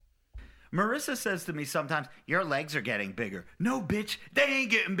Marissa says to me sometimes, your legs are getting bigger. No, bitch, they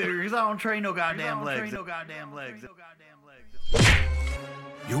ain't getting bigger because I don't train no goddamn legs.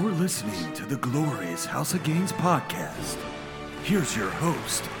 You're listening to the Glorious House of Gains podcast. Here's your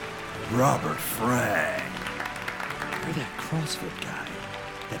host, Robert Frank. You're that CrossFit guy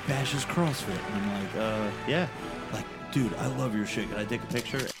that bashes CrossFit. And I'm like, yeah. Like, dude, I love your shit. Can I take a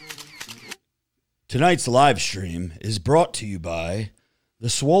picture? Tonight's live stream is brought to you by the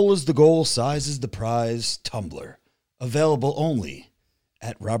Swole is the Goal, Size is the Prize tumbler. Available only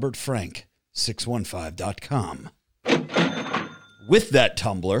at robertfrank615.com. With that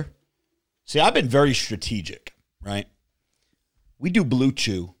tumbler, see, I've been very strategic, right? We do Blue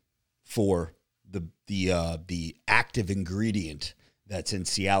Chew for the active ingredient that's in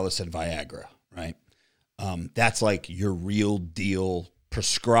Cialis and Viagra, right? That's like your real deal,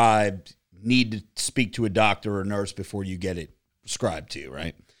 prescribed, need to speak to a doctor or nurse before you get it prescribed to you,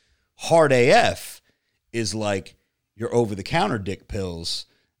 right? Hard AF is like your over-the-counter dick pills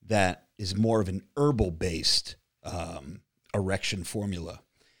that is more of an herbal-based erection formula.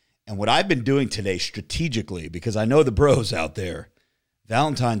 And what I've been doing today strategically, because I know the bros out there,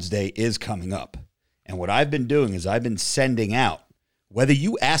 Valentine's Day is coming up. And what I've been doing is I've been sending out, whether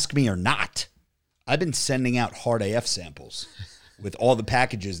you ask me or not, I've been sending out hard AF samples with all the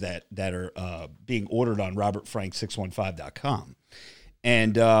packages that are being ordered on robertfrank615.com.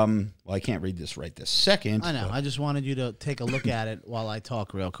 And, well, I can't read this right this second. I know. I just wanted you to take a look at it while I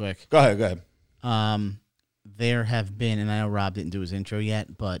talk real quick. Go ahead. There have been, and I know Rob didn't do his intro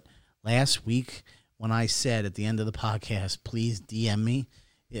yet, but last week when I said at the end of the podcast, please DM me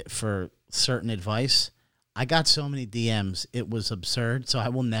for certain advice, I got so many DMs, it was absurd, so I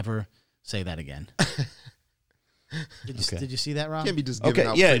will never say that again. Did you see that, Rob? Can't be just giving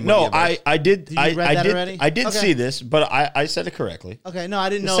out yeah, no, I did. Did you read that already? I did Okay. see this, but I said it correctly. Okay, no, I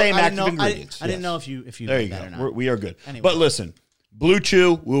didn't know. Same I didn't active know, ingredients. I didn't Yes. know if you There read you that or go. not. We are good. Anyway. But listen, Blue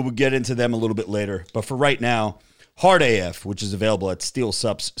Chew, we'll get into them a little bit later. But for right now, Hard AF, which is available at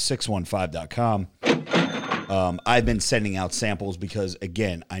steelsups615.com. I've been sending out samples because,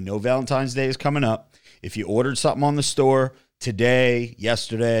 again, I know Valentine's Day is coming up. If you ordered something on the store today,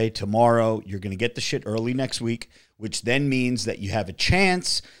 yesterday, tomorrow, you're going to get the shit early next week, which then means that you have a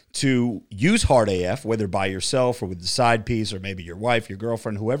chance to use Hard AF, whether by yourself or with the side piece or maybe your wife, your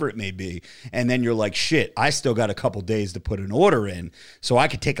girlfriend, whoever it may be. And then you're like, shit, I still got a couple days to put an order in, so I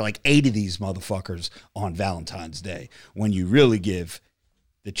could take like 8 of these motherfuckers on Valentine's Day when you really give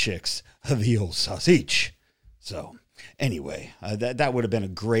the chicks the old sausage. So anyway, that would have been a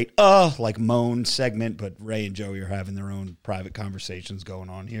great like moan segment, but Ray and Joey are having their own private conversations going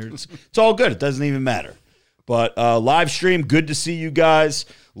on here. It's all good. It doesn't even matter. But live stream, good to see you guys.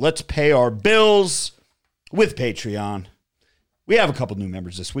 Let's pay our bills with Patreon. We have a couple new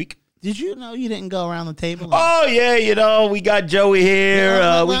members this week. Did you know you didn't go around the table? Oh, yeah, we got Joey here.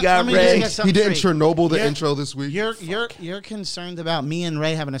 We got Ray. He didn't Chernobyl the intro this week. You're concerned about me and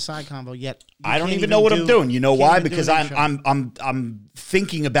Ray having a side convo, yet I don't even know what I'm doing. You know why? Because I'm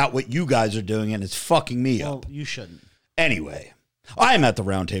thinking about what you guys are doing, and it's fucking me up. You shouldn't. Anyway, I am at the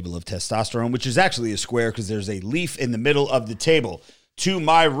round table of testosterone, which is actually a square because there's a leaf in the middle of the table. To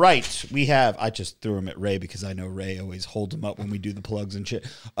my right, we have, I just threw him at Ray because I know Ray always holds him up when we do the plugs and shit.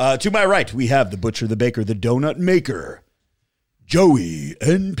 To my right, we have the butcher, the baker, the donut maker, Joey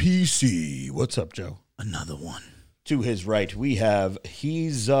NPC. What's up, Joe? Another one. To his right, we have,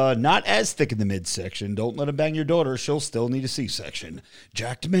 he's not as thick in the midsection. Don't let him bang your daughter. She'll still need a C-section.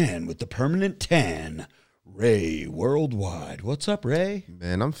 Jacked man with the permanent tan, Ray Worldwide. What's up, Ray?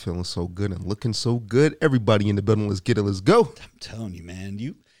 Man, I'm feeling so good and looking so good. Everybody in the building, let's get it. Let's go. I'm telling you, man.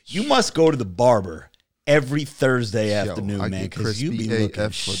 You must go to the barber every Thursday afternoon, man, because you be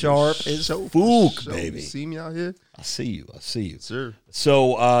looking sharp as fook, baby. You see me out here? I see you. Sir.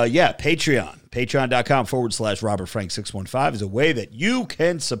 So, Patreon. Patreon.com/RobertFrank615 is a way that you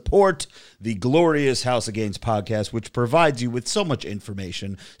can support the Glorious House of Gains podcast, which provides you with so much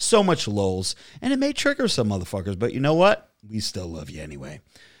information, so much lulz, and it may trigger some motherfuckers, but you know what? We still love you anyway.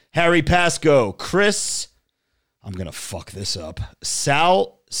 Harry Pasco, Chris, I'm going to fuck this up,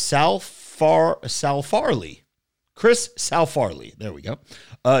 Sal Farley. Chris Sal Farley. There we go.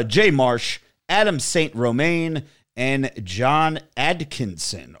 Jay Marsh, Adam St. Romain, and John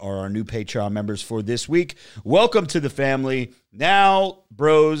Adkinson are our new Patreon members for this week. Welcome to the family. Now,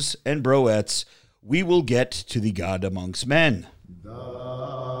 bros and broettes, we will get to the God Amongst Men.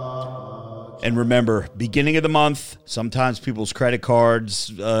 And remember, beginning of the month, sometimes people's credit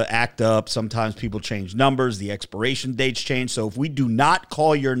cards act up. Sometimes people change numbers. The expiration dates change. So if we do not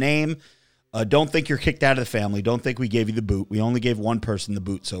call your name Don't think you're kicked out of the family. Don't think we gave you the boot. We only gave one person the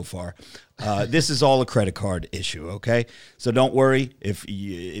boot so far. This is all a credit card issue, okay? So don't worry. If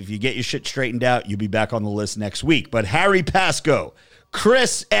you get your shit straightened out, you'll be back on the list next week. But Harry Pasco,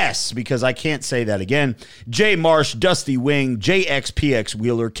 Chris S., because I can't say that again, Jay Marsh, Dusty Wing, JXPX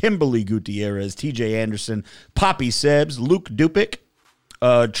Wheeler, Kimberly Gutierrez, TJ Anderson, Poppy Sebs, Luke Dupic,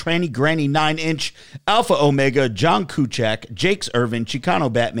 Tranny Granny 9-inch, Alpha Omega, John Kuchak, Jakes Irvin,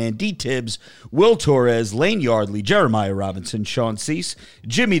 Chicano Batman, D Tibbs, Will Torres, Lane Yardley, Jeremiah Robinson, Sean Cease,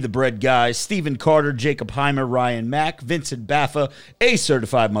 Jimmy the Bread Guy, Stephen Carter, Jacob Heimer, Ryan Mack, Vincent Baffa, a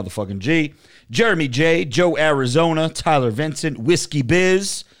certified motherfucking G, Jeremy J, Joe Arizona, Tyler Vincent, Whiskey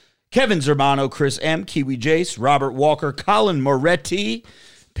Biz, Kevin Zermano, Chris M, Kiwi Jace, Robert Walker, Colin Moretti,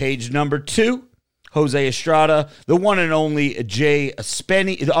 page number 2, Jose Estrada, the one and only the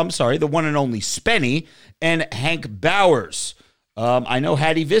one and only Spenny, and Hank Bowers. I know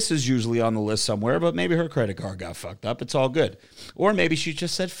Hattie Viss is usually on the list somewhere, but maybe her credit card got fucked up. It's all good. Or maybe she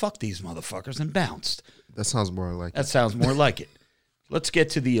just said, fuck these motherfuckers and bounced. That sounds more like That sounds more like it. Let's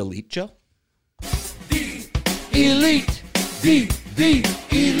get to the elite, Joe. Elite. The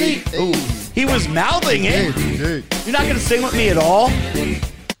elite. Ooh, he was mouthing it. Hey. You're not going to sing with me at all?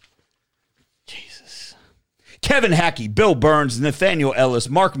 Jesus. Kevin Hackey, Bill Burns, Nathaniel Ellis,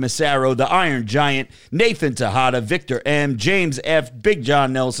 Mark Massaro, The Iron Giant, Nathan Tejada, Victor M., James F., Big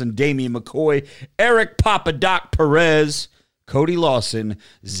John Nelson, Damian McCoy, Eric Papadoc Perez, Cody Lawson,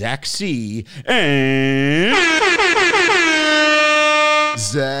 Zach C., and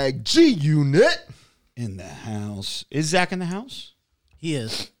Zach G Unit. in the house. Is Zach in the house? He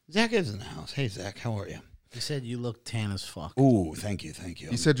is. Zach is in the house. Hey, Zach, how are you? He said you look tan as fuck. Ooh, thank you.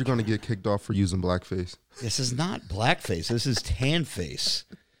 You said you're going to get kicked off for using blackface. This is not blackface. This is tan face.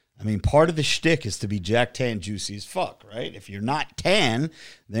 I mean, part of the shtick is to be Jack Tan juicy as fuck, right? If you're not tan,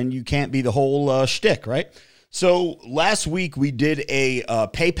 then you can't be the whole shtick, right? So last week we did a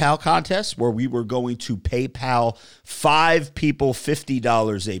PayPal contest where we were going to PayPal 5 people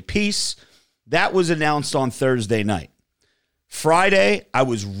 $50 a piece. That was announced on Thursday night. Friday, I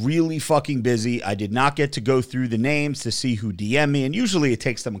was really fucking busy. I did not get to go through the names to see who DM me. And usually it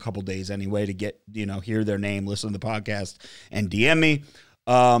takes them a couple days anyway to get, hear their name, listen to the podcast, and DM me.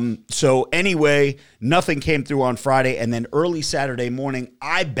 So anyway, nothing came through on Friday. And then early Saturday morning,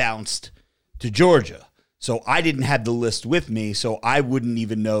 I bounced to Georgia. So I didn't have the list with me. So I wouldn't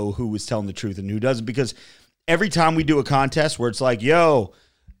even know who was telling the truth and who doesn't. Because every time we do a contest where it's like, yo,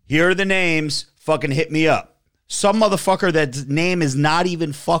 here are the names, fucking hit me up. Some motherfucker that's name is not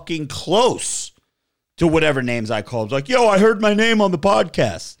even fucking close to whatever names I called. It's like, yo, I heard my name on the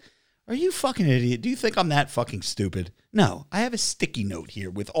podcast. Are you fucking idiot? Do you think I'm that fucking stupid? No, I have a sticky note here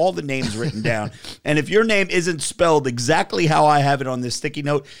with all the names written down. And if your name isn't spelled exactly how I have it on this sticky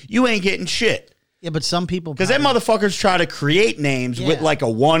note, you ain't getting shit. Yeah, but some people... Because them motherfuckers try to create names with like a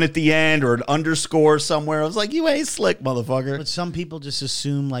 1 at the end or an underscore somewhere. I was like, you ain't slick, motherfucker. But some people just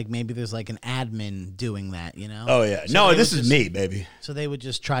assume like maybe there's like an admin doing that, Oh, yeah. So no, this is me, baby. So they would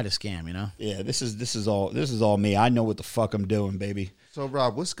just try to scam, Yeah, this is all me. I know what the fuck I'm doing, baby. So,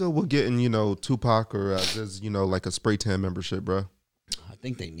 Rob, what's good with getting, Tupac or there's, like a spray tan membership, bro? I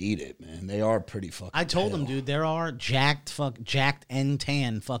think they need it, man. They are pretty fucking I told pale. them, dude, there are jacked and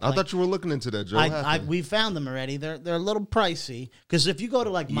tan I thought you were looking into that, Joe. we found them already. They're a little pricey because if you go to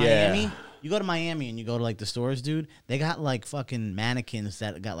like Miami, you go to Miami and you go to like the stores, dude. They got like fucking mannequins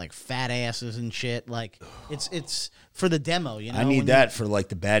that got like fat asses and shit. Like it's for the demo, I need that for like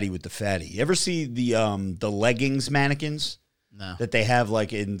the baddie with the fatty. You ever see the leggings mannequins? No. That they have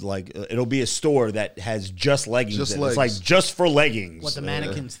like in like it'll be a store that has just leggings. Just in it. legs. It's like just for leggings. What, the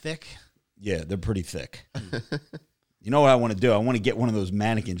mannequin's thick? Yeah, they're pretty thick. You know what I want to do? I want to get one of those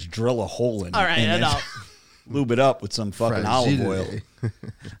mannequins, drill a hole in it, All right, and then lube it up with some fucking olive oil.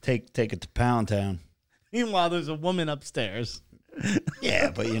 Take it to Pound Town. Meanwhile, there's a woman upstairs.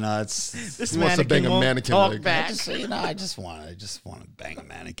 Yeah, but it's This He wants to bang a won't mannequin talk leg. back. I just want to bang a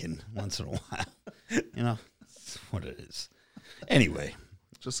mannequin once in a while. That's what it is. Anyway,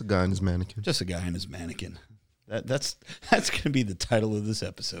 Just a guy and his mannequin. just a guy and his mannequin. That's going to be the title of this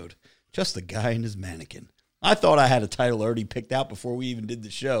episode. Just a guy and his mannequin. I thought I had a title already picked out before we even did the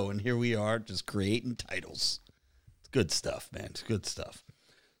show, and here we are just creating titles. It's good stuff, man. It's good stuff.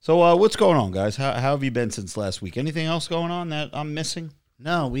 So what's going on, guys? How have you been since last week? Anything else going on that I'm missing?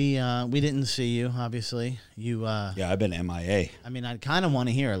 No, we didn't see you. Obviously, you. Yeah, I've been MIA. I mean, I kind of want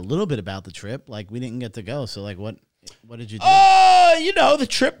to hear a little bit about the trip. Like, we didn't get to go, so like, what What did you do? The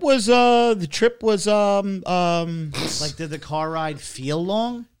trip was Like, did the car ride feel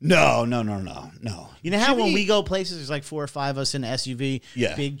long? no. You know how when we go places, there's like 4 or 5 of us in an SUV,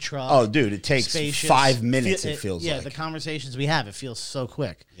 Yeah. big truck. Oh, dude, it takes spacious. 5 minutes, it feels yeah, like. the conversations we have, it feels so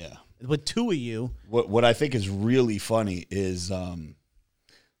quick. Yeah. With 2 of you, What I think is really funny is the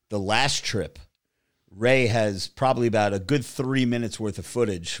last trip, Ray has probably about a good 3 minutes worth of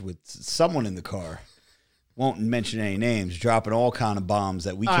footage with someone in the car. Won't mention any names, dropping all kind of bombs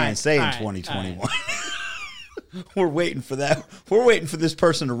that we can't say in 2021. We're waiting for that. We're waiting for this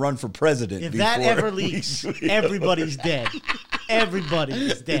person to run for president. if that before ever leaks, everybody's dead.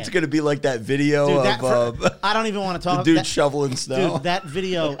 Everybody's dead. It's going to be like that video Dude, that of I don't even want to the talk. dude that, shoveling snow. Dude, that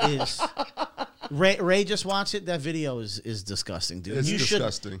video is. Ray just watched it. That video is disgusting, dude. It's you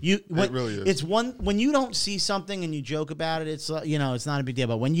disgusting. It really is. It's when you don't see something and you joke about it. It's it's not a big deal.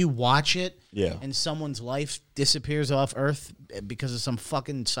 But when you watch it, Yeah. and someone's life disappears off Earth because of some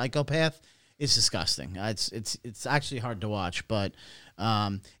fucking psychopath, it's disgusting. It's actually hard to watch. But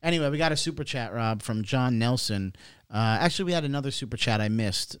anyway, we got a super chat, Rob, from John Nelson. Actually, we had another super chat I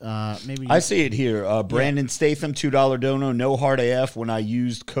missed. Maybe I see it here. Brandon Statham, $2 dono. No hard AF when I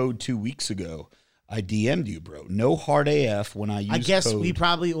used code 2 weeks ago. I DM'd you, bro. No hard AF when I used I guess code. we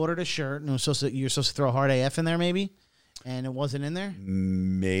probably ordered a shirt and you're supposed to throw a hard AF in there, maybe, and it wasn't in there.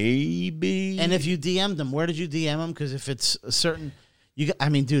 Maybe. And if you DM'd them, where did you DM them? Because if it's a certain,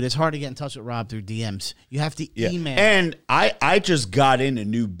 dude, it's hard to get in touch with Rob through DMs. You have to email. And I just got in a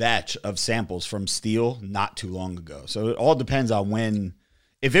new batch of samples from Steel not too long ago. So it all depends on when.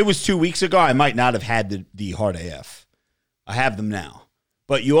 If it was 2 weeks ago, I might not have had the hard AF. I have them now.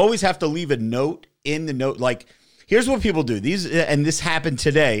 But you always have to leave a note in the note. Like, here's what people do. This happened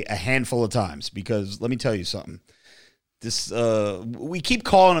today a handful of times because let me tell you something. We keep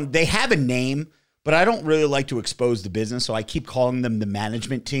calling them. They have a name, but I don't really like to expose the business, so I keep calling them the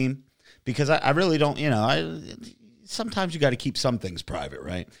management team because I really don't. Sometimes you got to keep some things private,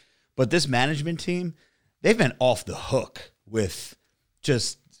 right? But this management team, they've been off the hook with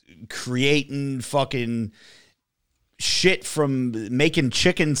just creating fucking shit from making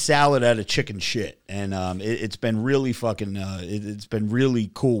chicken salad out of chicken shit. And it's been really fucking, it's been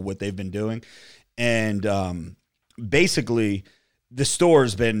really cool what they've been doing. And basically, the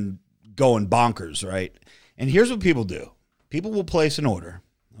store's been going bonkers, right? And here's what people do. People will place an order,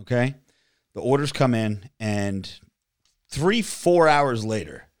 okay? The orders come in, and 3-4 hours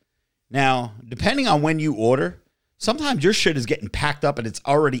later. Now, depending on when you order, sometimes your shit is getting packed up and it's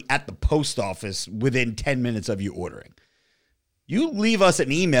already at the post office within 10 minutes of you ordering. You leave us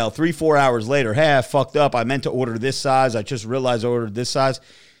an email 3-4 hours later. Hey, I fucked up. I meant to order this size. I just realized I ordered this size.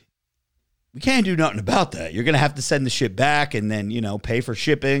 We can't do nothing about that. You're going to have to send the shit back and then, pay for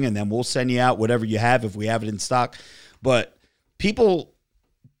shipping, and then we'll send you out whatever you have if we have it in stock. But people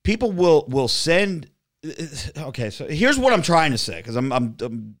will send. Okay, so here's what I'm trying to say because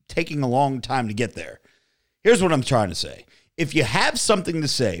I'm taking a long time to get there. Here's what I'm trying to say. If you have something to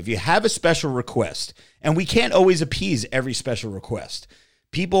say, if you have a special request, and we can't always appease every special request.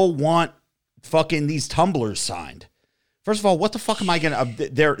 People want fucking these tumblers signed. First of all, what the fuck am I going to...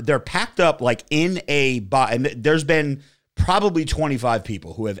 They're packed up like in a box. And there's been probably 25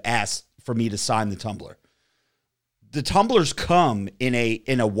 people who have asked for me to sign the tumbler. The tumblers come in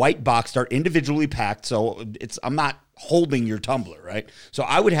a white box. They're individually packed, so I'm not holding your tumbler, right? So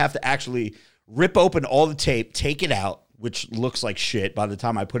I would have to actually rip open all the tape, take it out, which looks like shit by the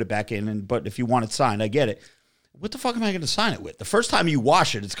time I put it back in. But if you want it signed, I get it. What the fuck am I going to sign it with? The first time you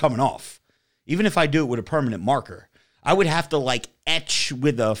wash it, it's coming off. Even if I do it with a permanent marker, I would have to etch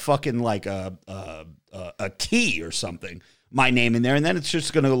with a fucking a key or something my name in there, and then it's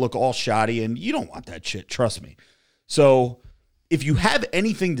just going to look all shoddy, and you don't want that shit. Trust me. So if you have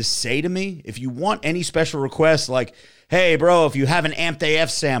anything to say to me, if you want any special requests, like, hey, bro, if you have an Amped AF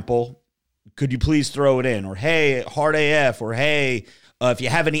sample, could you please throw it in? Or, hey, Hard AF, or, hey, if you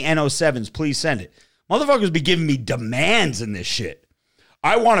have any NO7s, please send it. Motherfuckers be giving me demands in this shit.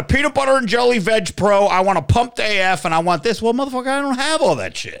 I want a peanut butter and jelly veg pro. I want a pumped AF, and I want this. Well, motherfucker, I don't have all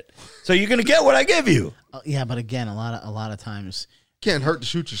that shit. So you're gonna get what I give you. Yeah, but again, a lot of times Can't hurt to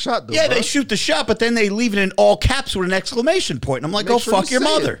shoot your shot, though. Yeah, bro. they shoot the shot, but then they leave it in all caps with an exclamation point. And I'm like, Make go sure fuck you your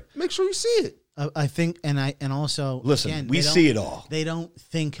see mother. it. Make sure you see it. I think, and also Listen, again, we they don't- see it all. They don't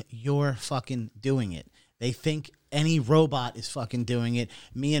think you're fucking doing it. They think any robot is fucking doing it.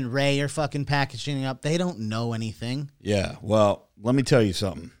 Me and Ray are fucking packaging it up. They don't know anything. Yeah, well, let me tell you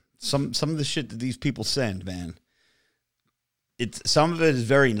something. Some of the shit that these people send, man, some of it is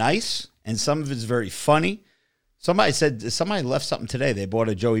very nice, and some of it is very funny. Somebody left something today. They bought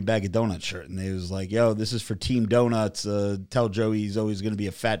a Joey Bag of Donuts shirt, and they was like, yo, this is for Team Donuts. Tell Joey he's always going to be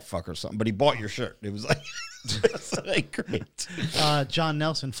a fat fuck or something. But he bought your shirt. It was like, it's like great. John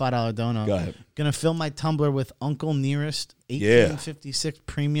Nelson, $5 donut. Go ahead. Gonna fill my tumbler with Uncle Nearest 1856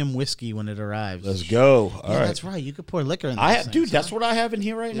 premium whiskey when it arrives. Let's go. All right. That's right. You could pour liquor in that. Dude, that's what I have in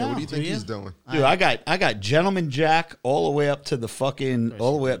here right now. What do you think he's doing? Dude, I got Gentleman Jack all the way up to the fucking,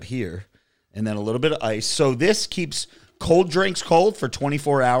 all the way up here, and then a little bit of ice. So this keeps cold drinks cold for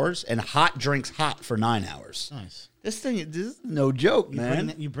 24 hours and hot drinks hot for 9 hours. Nice. This is no joke,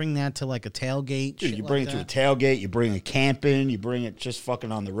 man. You bring that to like a tailgate. Dude, you shit bring like it to a tailgate, you bring it camping, you bring it just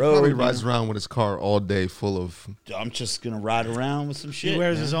fucking on the road. Probably rides around with his car all day full of... I'm just going to ride around with some shit. He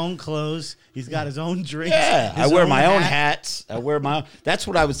wears man. his own clothes. He's got his own drinks. Yeah, I his wear my own hat. hats. I wear my own. That's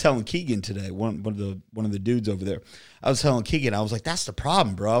what I was telling Keegan today. One of the dudes over there. I was telling Keegan, I was like, that's the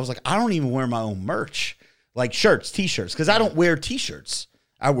problem, bro. I was like, I don't even wear my own merch. Like shirts, T-shirts, because I don't wear T-shirts.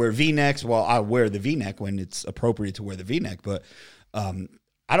 I wear V-necks. Well, I wear the V-neck when it's appropriate to wear the V-neck, but I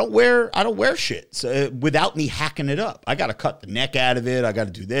don't wear shit so, without me hacking it up. I got to cut the neck out of it. I got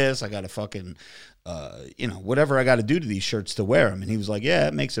to do this. I got to fucking, whatever I got to do to these shirts to wear them. And he was like, yeah,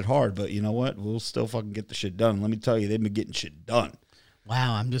 it makes it hard, but you know what? We'll still fucking get the shit done. Let me tell you, they've been getting shit done.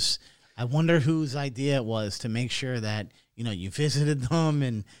 Wow, I wonder whose idea it was to make sure that, you visited them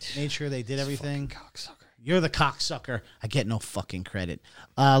and made sure they did everything. Cocksucker. You're the cocksucker. I get no fucking credit.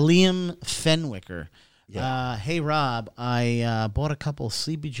 Liam Fenwicker. Yeah. Hey, Rob, I bought a couple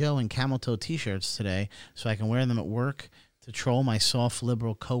Sleepy Joe and Camel Toe T-shirts today so I can wear them at work to troll my soft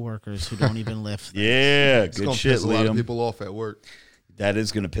liberal coworkers who don't even lift. Yeah, It's good going to shit, piss a lot of Liam. people off at work. That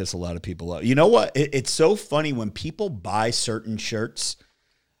is going to piss a lot of people off. You know what? It's so funny when people buy certain shirts.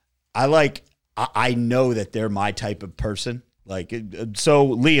 I know that they're my type of person. So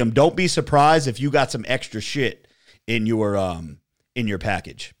Liam, don't be surprised if you got some extra shit in your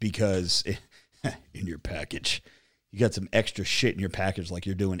package because in your package, you got some extra shit in your package like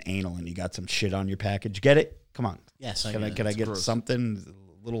you're doing anal and you got some shit on your package. Get it? Come on. Yes, Can I get gross. something,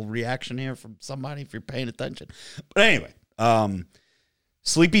 a little reaction here from somebody if you're paying attention? But anyway,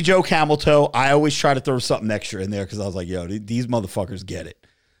 Sleepy Joe Camel Toe, I always try to throw something extra in there because I was like, yo, these motherfuckers get it.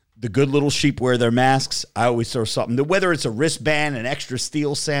 The good little sheep wear their masks. I always throw something, whether it's a wristband, an extra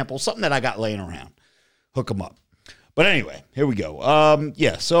steel sample, something that I got laying around. Hook them up. But anyway, here we go.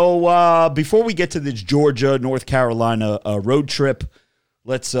 So before we get to this Georgia, North Carolina road trip,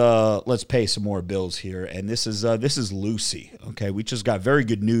 let's pay some more bills here. And this is Lucy. Okay, we just got very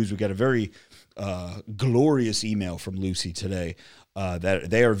good news. We got a very glorious email from Lucy today. That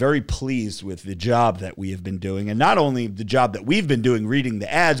they are very pleased with the job that we have been doing. And not only the job that we've been doing reading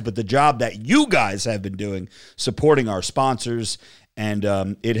the ads, but the job that you guys have been doing supporting our sponsors. And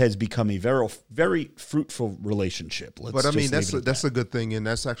it has become a very, very fruitful relationship. But I mean, that's a good thing. And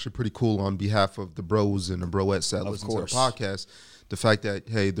that's actually pretty cool on behalf of the bros and the broettes that listen to the podcast. The fact that,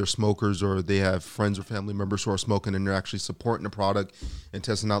 hey, they're smokers or they have friends or family members who are smoking and they're actually supporting the product and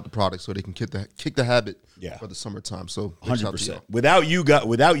testing out the product so they can kick the habit for the summertime. So 100%. Without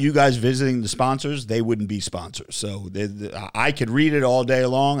you guys visiting the sponsors, they wouldn't be sponsors. So I could read it all day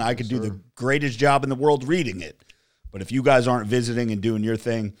long. I could do the greatest job in the world reading it. But if you guys aren't visiting and doing your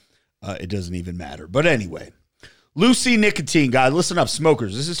thing, it doesn't even matter. But anyway, Lucy Nicotine, guys, listen up,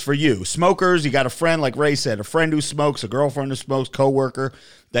 smokers. This is for you. Smokers, you got a friend, like Ray said, a friend who smokes, a girlfriend who smokes, coworker,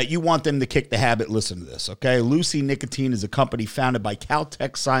 that you want them to kick the habit. Listen to this, okay? Lucy Nicotine is a company founded by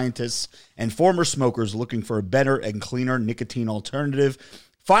Caltech scientists and former smokers looking for a better and cleaner nicotine alternative.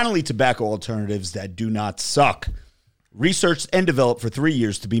 Finally, tobacco alternatives that do not suck. Researched and developed for 3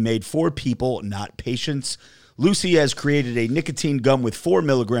 years to be made for people, not patients. Lucy has created a nicotine gum with 4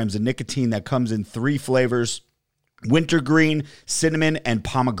 milligrams of nicotine that comes in 3 flavors: wintergreen, cinnamon, and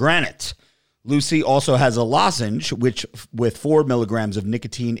pomegranate. Lucy also has a lozenge with 4 milligrams of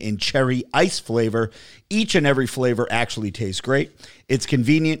nicotine in cherry ice flavor. Each and every flavor actually tastes great. It's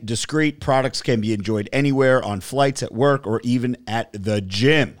convenient, discreet. Products can be enjoyed anywhere, on flights, at work, or even at the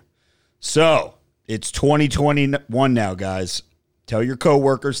gym. So, it's 2021 now, guys. Tell your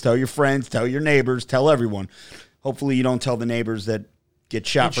coworkers, tell your friends, tell your neighbors, tell everyone. Hopefully you don't tell the neighbors that get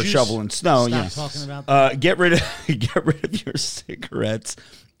shot for shoveling snow. Stop talking about that. Get rid of your cigarettes,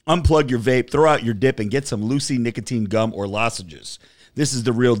 unplug your vape, throw out your dip, and get some Lucy nicotine gum or lozenges. This is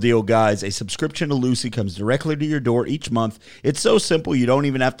the real deal, guys. A subscription to Lucy comes directly to your door each month. It's so simple you don't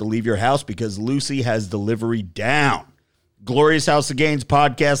even have to leave your house because Lucy has delivery down. Glorious House of Gains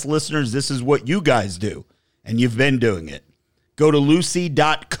podcast listeners, this is what you guys do, and you've been doing it. Go to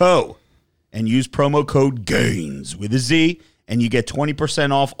lucy.co and use promo code GAINS with a Z and you get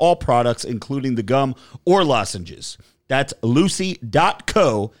 20% off all products, including the gum or lozenges. That's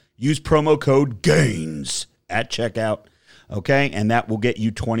Lucy.co. Use promo code GAINS at checkout, okay? And that will get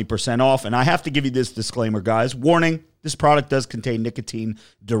you 20% off. And I have to give you this disclaimer, guys. Warning, this product does contain nicotine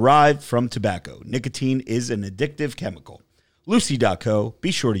derived from tobacco. Nicotine is an addictive chemical. Lucy.co.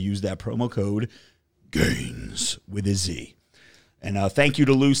 Be sure to use that promo code GAINS with a Z. And thank you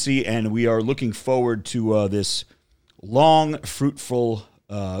to Lucy, and we are looking forward to this long, fruitful,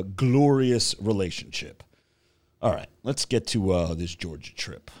 glorious relationship. All right, let's get to this Georgia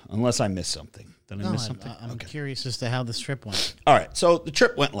trip, unless I missed something. Did I miss something? I'm curious as to how this trip went. All right, so the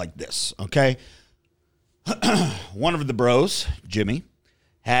trip went like this, okay? One of the bros, Jimmy,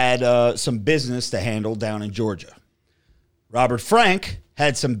 had some business to handle down in Georgia. Robert Frank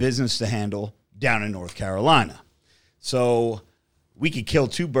had some business to handle down in North Carolina. So we could kill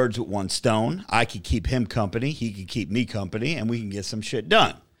two birds with one stone. I could keep him company, he could keep me company, and we can get some shit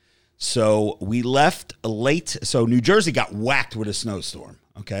done. So we left late. So New Jersey got whacked with a snowstorm,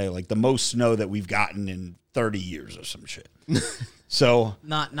 okay? Like the most snow that we've gotten in 30 years or some shit. So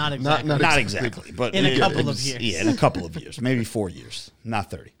Not exactly. Not exactly, but in a couple of years. Yeah, in a couple of years, maybe 4 years,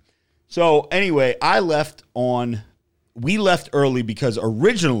 not 30. So anyway, we left early because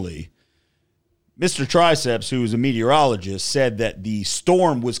originally Mr. Triceps, who was a meteorologist, said that the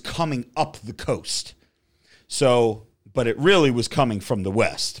storm was coming up the coast. So, but it really was coming from the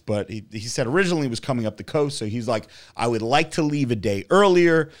west. But he said originally it was coming up the coast. So he's like, I would like to leave a day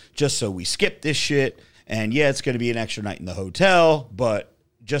earlier just so we skip this shit. And yeah, it's going to be an extra night in the hotel, but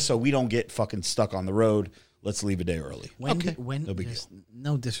just so we don't get fucking stuck on the road, let's leave a day early. No big deal.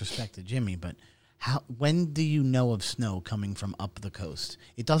 No disrespect to Jimmy, but when do you know of snow coming from up the coast?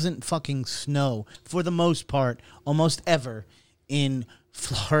 It doesn't fucking snow, for the most part, almost ever, in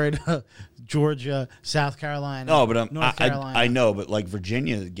Florida, Georgia, South Carolina, North Carolina. I know, but like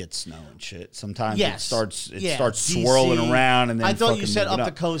Virginia gets snow and shit. Sometimes it starts DC, swirling around, and then I thought you said up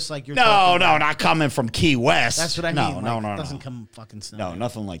the coast like you're No, not coming from Key West. That's what I mean. No, It doesn't come fucking snow. No,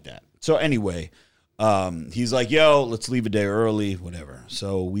 nothing like that. So anyway, he's like, yo, let's leave a day early, whatever.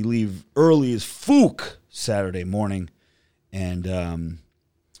 So we leave early as fook Saturday morning, and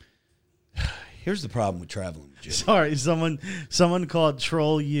here's the problem with traveling with Jimmy. Sorry, someone called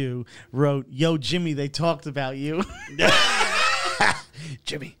Troll You wrote, yo, Jimmy, they talked about you.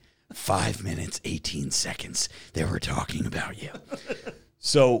 Jimmy, 5 minutes, 18 seconds. They were talking about you.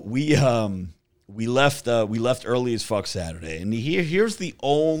 So we left early as fuck Saturday. And here's the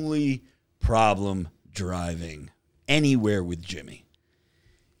only problem driving anywhere with Jimmy.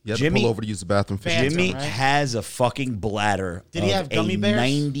 You had to pull over to use the bathroom. Jimmy has a fucking bladder. Did he have gummy bears?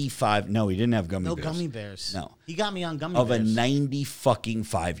 95. No, he didn't have gummy bears. No gummy bears. No. He got me on gummy bears. Of a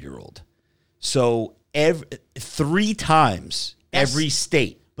 95-year-old. So 3 times every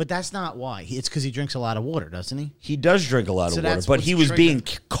state. But that's not why. It's because he drinks a lot of water, doesn't he? He does drink a lot of water, but he was being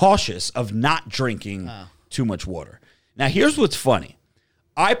cautious of not drinking too much water. Now, here's what's funny.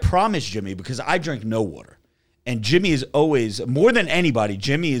 I promise Jimmy, because I drink no water. And Jimmy is always, more than anybody,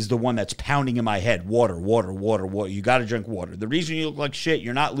 Jimmy is the one that's pounding in my head, water. You got to drink water. The reason you look like shit,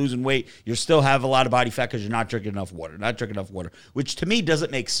 you're not losing weight, you still have a lot of body fat because you're not drinking enough water. Which to me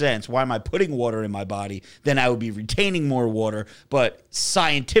doesn't make sense. Why am I putting water in my body? Then I would be retaining more water. But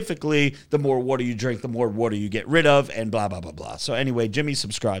scientifically, the more water you drink, the more water you get rid of, and blah, blah, blah, blah. So anyway, Jimmy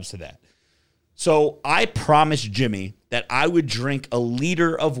subscribes to that. So I promised Jimmy that I would drink a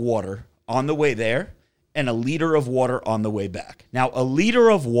liter of water on the way there and a liter of water on the way back. Now, a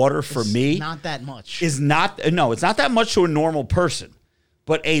liter of water for me not that much. It's not that much to a normal person.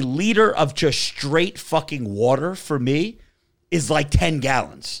 But a liter of just straight fucking water for me is like 10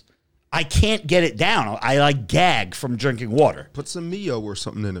 gallons. I can't get it down. I like gag from drinking water. Put some Mio or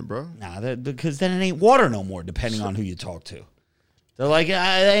something in it, bro. Nah, because then it ain't water no more, depending on who you talk to. They're like,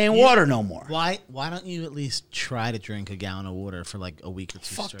 they ain't water no more. Why don't you at least try to drink a gallon of water for like a week or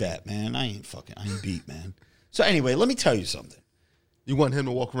two Fuck straight? that, man. I ain't beat, man. So anyway, let me tell you something. You want him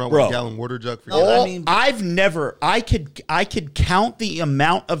to walk around with a gallon water jug for you? I could count the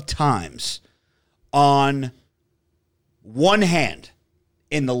amount of times on one hand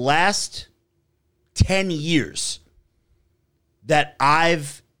in the last 10 years that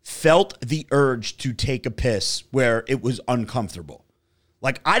I've felt the urge to take a piss where it was uncomfortable.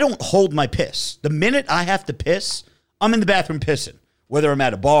 Like, I don't hold my piss. The minute I have to piss, I'm in the bathroom pissing. Whether I'm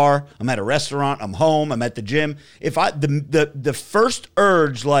at a bar, I'm at a restaurant, I'm home, I'm at the gym. If the first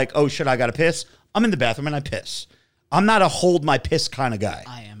urge, like, oh shit, I gotta piss, I'm in the bathroom and I piss. I'm not a hold my piss kind of guy.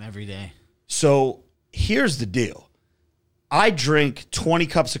 I am every day. So here's the deal. I drink 20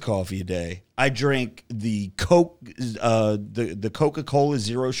 cups of coffee a day. I drink the Coke, the Coca-Cola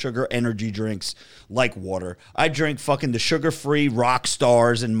Zero Sugar energy drinks like water. I drink fucking the sugar-free Rock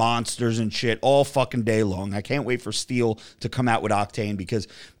Stars and Monsters and shit all fucking day long. I can't wait for Steel to come out with Octane because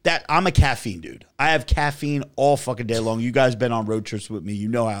I'm a caffeine dude. I have caffeine all fucking day long. You guys been on road trips with me. You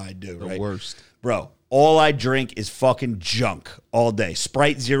know how I do, right? The worst. Bro, all I drink is fucking junk all day.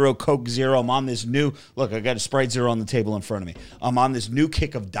 Sprite Zero, Coke Zero. I'm on this new, look, I got a Sprite Zero on the table in front of me. I'm on this new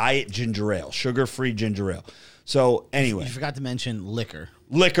kick of diet ginger ale, sugar-free ginger ale. So anyway. You forgot to mention liquor.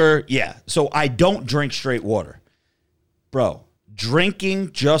 Liquor, yeah. So I don't drink straight water. Bro,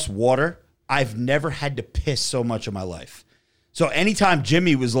 drinking just water, I've never had to piss so much in my life. So anytime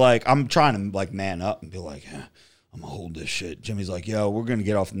Jimmy was like, I'm trying to like man up and be like, I'm going to hold this shit. Jimmy's like, yo, we're going to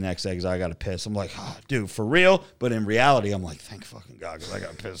get off the next day because I got to piss. I'm like, oh, dude, for real? But in reality, I'm like, thank fucking God because I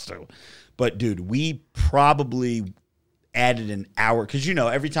got to piss too. But, dude, we probably added an hour because, you know,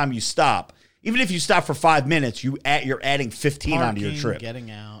 every time you stop, even if you stop for 5 minutes, you're adding 15 onto your trip. Getting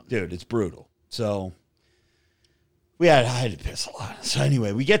out. Dude, it's brutal. So I had to piss a lot. So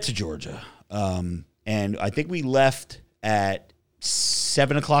anyway, we get to Georgia. And I think we left at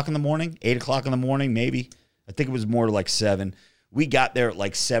 7 o'clock in the morning, 8 o'clock in the morning, maybe. I think it was more like 7. We got there at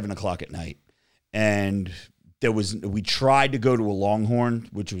like 7 o'clock at night. And we tried to go to a Longhorn,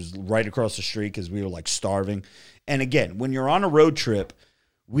 which was right across the street because we were like starving. And again, when you're on a road trip,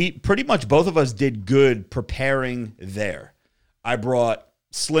 we pretty much both of us did good preparing there. I brought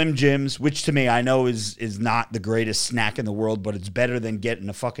Slim Jims, which to me I know is not the greatest snack in the world, but it's better than getting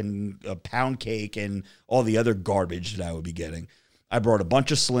a pound cake and all the other garbage that I would be getting. I brought a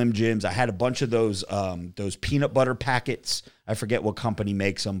bunch of Slim Jims. I had a bunch of those peanut butter packets. I forget what company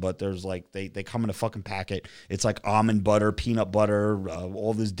makes them, but there's like they come in a fucking packet. It's like almond butter, peanut butter,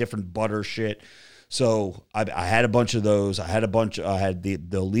 all this different butter shit. So I had a bunch of those. I had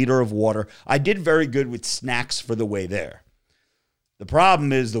the liter of water. I did very good with snacks for the way there. The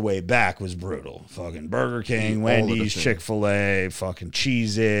problem is the way back was brutal. Fucking Burger King, Wendy's, Chick-fil-A, fucking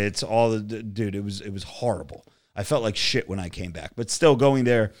Cheez-Its, dude, it was horrible. I felt like shit when I came back. But still going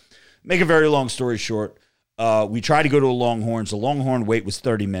there, make a very long story short, we tried to go to a Longhorn. So Longhorn wait was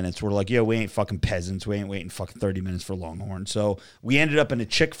 30 minutes. We're like, yo, we ain't fucking peasants. We ain't waiting fucking 30 minutes for Longhorn. So we ended up in a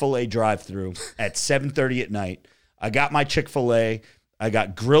Chick-fil-A drive-thru at 7:30 at night. I got my Chick-fil-A. I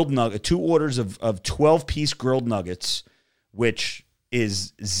got grilled nuggets, 2 orders of 12-piece grilled nuggets, which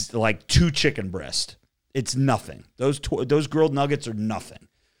is like 2 chicken breasts. It's nothing. Those grilled nuggets are nothing.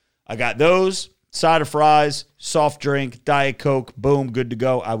 I got those. Side of fries, soft drink, Diet Coke, boom, good to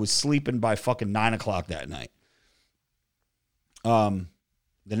go. I was sleeping by fucking 9 o'clock that night. The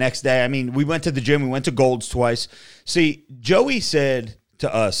next day, I mean, we went to the gym. We went to Gold's twice. See, Joey said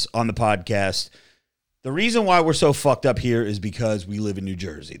to us on the podcast, the reason why we're so fucked up here is because we live in New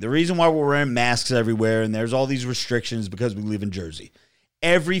Jersey. The reason why we're wearing masks everywhere and there's all these restrictions because we live in Jersey.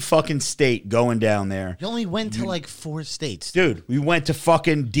 Every fucking state going down there. You only went to like 4 states. Dude, we went to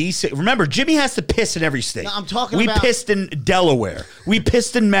fucking D.C. Remember, Jimmy has to piss in every state. No, I'm talking about... We pissed in Delaware. We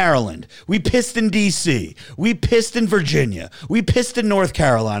pissed in Maryland. We pissed in D.C. We pissed in Virginia. We pissed in North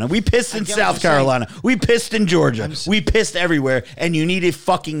Carolina. We pissed in South Carolina. We pissed in Georgia. We pissed everywhere, and you need a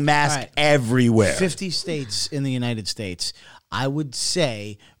fucking mask everywhere. 50 states in the United States. I would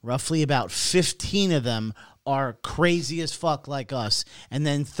say roughly about 15 of them are crazy as fuck like us, and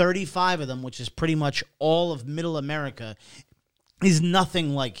then 35 of them, which is pretty much all of middle America, is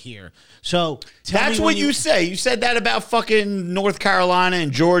nothing like here. So that's what you say. You said that about fucking North Carolina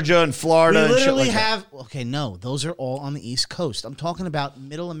and Georgia and Florida. We literally and shit like have that. Okay, no, those are all on the East Coast. I'm talking about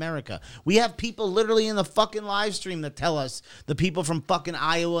middle America. We have people literally in the fucking live stream that tell us, the people from fucking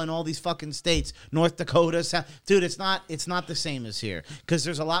Iowa and all these fucking states, North Dakota, dude, it's not the same as here because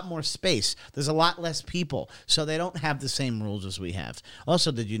there's a lot more space. There's a lot less people, so they don't have the same rules as we have.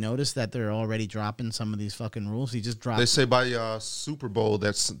 Also, did you notice that they're already dropping some of these fucking rules? He just dropped. They say by Super Bowl,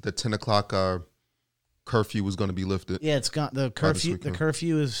 that's the 10 o'clock curfew was going to be lifted. Yeah, it's got the curfew. The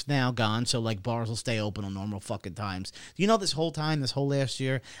curfew is now gone, so like bars will stay open on normal fucking times. You know, this whole last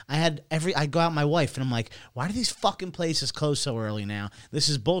year, I go out with my wife and I'm like, why do these fucking places close so early now? This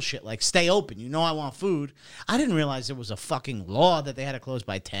is bullshit. Like, stay open. You know I want food. I didn't realize there was a fucking law that they had to close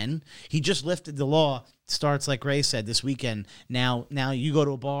by 10. He just lifted the law. Starts, like Ray said, this weekend. Now you go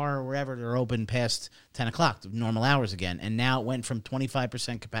to a bar or wherever, they're open past 10 o'clock, normal hours again. And now it went from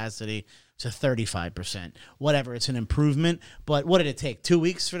 25% capacity to 35%. Whatever, it's an improvement. But what did it take? 2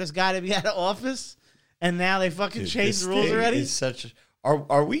 weeks for this guy to be out of office? And now they fucking changed the rules already?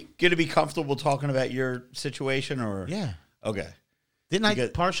 Are we going to be comfortable talking about your situation? Or yeah. Okay. Didn't I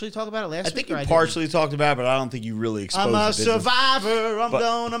partially talk about it last week? I think you partially talked about it, but I don't think you really exposed I'm a the business. survivor. I'm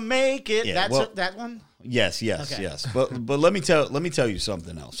gonna make it. Yeah, that one? Yes, Okay. yes. But let me tell you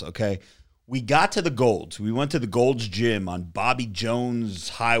something else, okay? We got to the Golds. We went to the Golds gym on Bobby Jones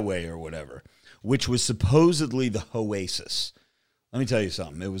Highway or whatever, which was supposedly the Hoasis. Let me tell you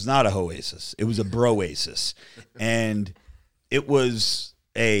something. It was not a Hoasis. It was a Broasis. And it was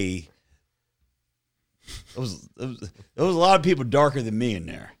a a lot of people darker than me in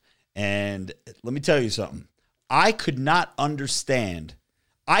there. And let me tell you something. I could not understand.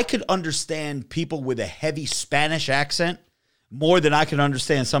 I could understand people with a heavy Spanish accent more than I can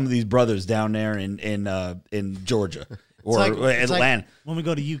understand some of these brothers down there in Georgia or Atlanta. Like when we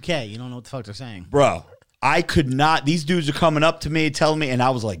go to UK, you don't know what the fuck they're saying. Bro, I could not. These dudes are coming up to me, telling me, and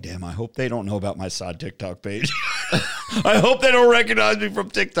I was like, damn, I hope they don't know about my side TikTok page. I hope they don't recognize me from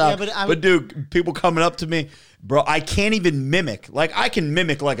TikTok. Yeah, but dude, people coming up to me, bro, I can't even mimic. Like, I can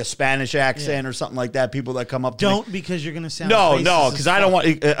mimic like a Spanish accent or something like that. People that come up to me. Don't, because you're going to sound racist. No, because I don't want,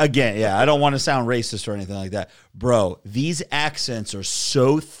 I don't want to sound racist or anything like that. Bro, these accents are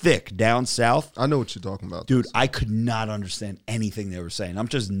so thick down south. I know what you're talking about. Dude, I could not understand anything they were saying. I'm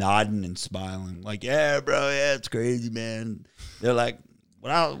just nodding and smiling. Like, yeah, bro, yeah, it's crazy, man. They're like,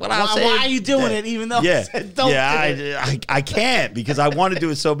 why are you doing it even though I said don't do it? I can't because I want to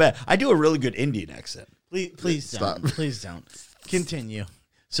do it so bad. I do a really good Indian accent. Please don't. Please don't. Continue.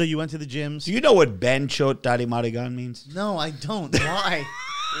 So you went to the gyms? Do you know what Ben Chot Dari Marigan means? No, I don't. Why?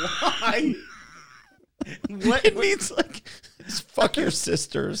 Why? What it means? Like fuck your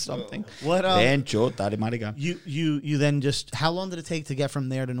sister or something. What? Ben Chot Dari Marigan. You then just, how long did it take to get from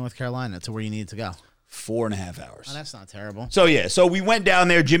there to North Carolina to where you needed to go? 4.5 hours. Oh, that's not terrible. So we went down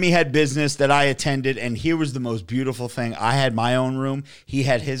there. Jimmy had business that I attended, and here was the most beautiful thing. I had my own room. He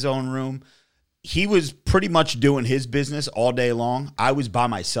had his own room. He was pretty much doing his business all day long. I was by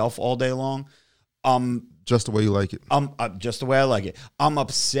myself all day long. Just the way you like it. Just the way I like it. I'm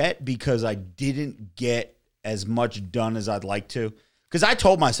upset because I didn't get as much done as I'd like to. Because I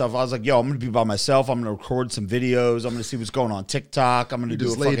told myself, I was like, yo, I'm going to be by myself. I'm going to record some videos. I'm going to see what's going on TikTok. I'm going to do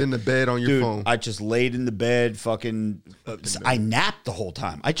just laid in the bed on your phone. I just laid in the bed, I napped the whole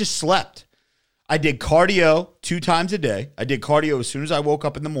time. I just slept. I did cardio 2 times a day. I did cardio as soon as I woke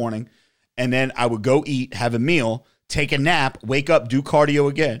up in the morning. And then I would go eat, have a meal, take a nap, wake up, do cardio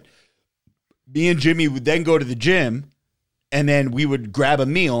again. Me and Jimmy would then go to the gym, and then we would grab a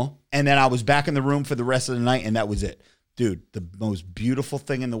meal, and then I was back in the room for the rest of the night, and that was it. Dude, the most beautiful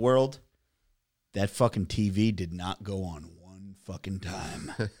thing in the world, that fucking TV did not go on one fucking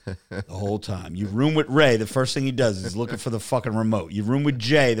time. The whole time. You room with Ray, the first thing he does is looking for the fucking remote. You room with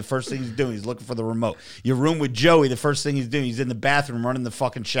Jay, the first thing he's doing is looking for the remote. You room with Joey, the first thing he's doing, he's in the bathroom running the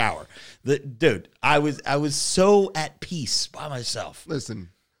fucking shower. Dude, I was so at peace by myself. Listen,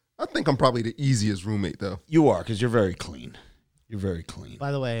 I think I'm probably the easiest roommate, though. You are, because you're very clean. You're very clean.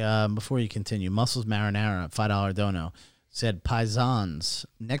 By the way, before you continue, Muscles Marinara, $5 dono, said, Paisans,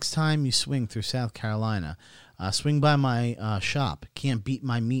 next time you swing through South Carolina, swing by my shop. Can't beat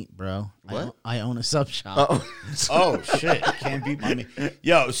my meat, bro. What? I own a sub shop. Oh, shit. Can't beat my meat.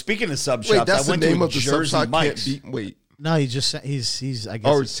 Yo, speaking of sub shops, Wait, that's I went the name to of the Jersey sub shop. Mike's. Can't beat. Wait. No, he's I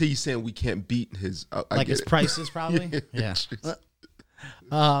guess. Or is he saying we can't beat his? Like his prices, probably? Yeah.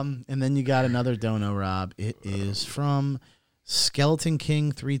 And then you got another dono, Rob. It is from Skeleton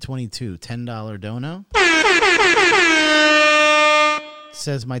King 322, $10 dono.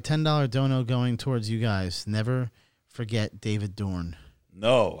 Says, my $10 dono going towards you guys. Never forget David Dorn.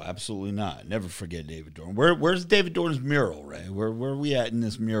 No, absolutely not. Never forget David Dorn. Where's David Dorn's mural, Ray? Where are we at in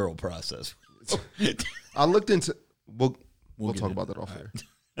this mural process? I looked into. We'll talk about that off here.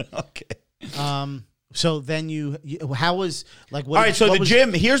 Okay. So then you how was like what? All right. So the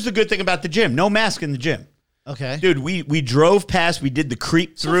gym. Here's the good thing about the gym. No mask in the gym. Okay, dude. We drove past. We did the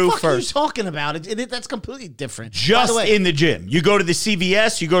creep through what first. Are you talking about it? That's completely different. Just in the gym. You go to the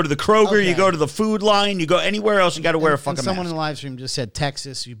CVS. You go to the Kroger. You go to the Food Line. You go anywhere else. You got to wear a fucking mask. Someone in the live stream just said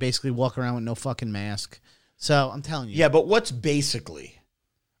Texas. You basically walk around with no fucking mask. So I'm telling you. Yeah, but what's basically?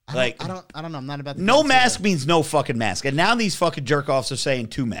 I don't know. I'm not about to. No mask means no fucking mask. And now these fucking jerk offs are saying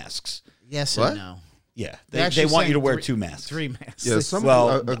 2 masks. Yes what? and no. Yeah, they want you to wear 2 masks. 3 masks. Yeah,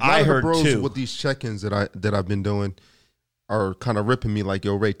 I heard bros 2 with these check-ins that I've been doing are kind of ripping me like,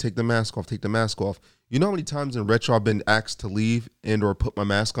 yo, Ray, take the mask off. Take the mask off. You know how many times in retro I've been asked to leave and or put my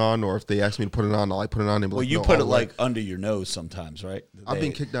mask on, or if they ask me to put it on, I'll put it on. Well, you put it like under your nose sometimes, right? I've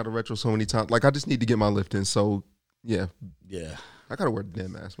been kicked out of retro so many times. Like I just need to get my lift in. So yeah. I gotta wear the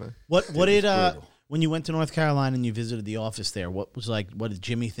damn mask, man. What did when you went to North Carolina and you visited the office there? What did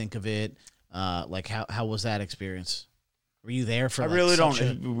Jimmy think of it? Like how was that experience? Were you there for? I like, really such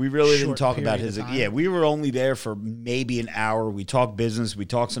don't. a We really didn't short talk about period his. of time? Yeah, we were only there for maybe an hour. We talked business. We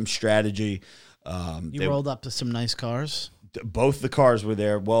talked some strategy. You rolled up to some nice cars. Both the cars were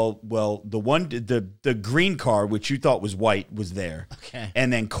there. Well, the green car, which you thought was white, was there. Okay.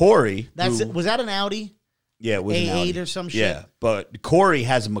 And then Corey, Was that an Audi? yeah, it was an A8 Audi. or some shit? Yeah, but Corey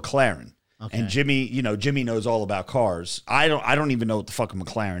has a McLaren. Okay. And Jimmy knows all about cars. I don't even know what the fuck a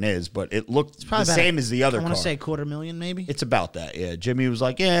McLaren is, but it looked the Probably about same as the other I car. want to say $250,000 maybe. It's about that. Yeah, Jimmy was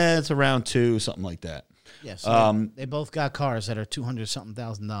like, yeah, it's around 2, something like that. Yes. Yeah, so they both got cars that are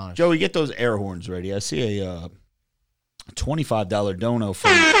 $200,000. Joey, get those air horns ready. I see a $25 dono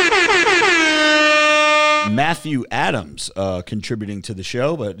from Matthew Adams contributing to the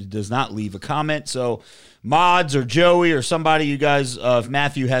show, but does not leave a comment. So mods or Joey or somebody, you guys, if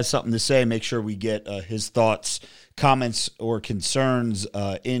Matthew has something to say, make sure we get his thoughts, comments, or concerns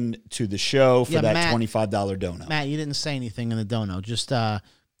into the show for that Matt, $25 dono. Matt, you didn't say anything in the dono. Just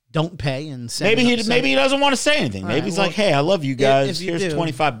don't pay and send Maybe it, he doesn't want to say anything. All Maybe right, he's well, like, "Hey, I love you guys. if you Here's do-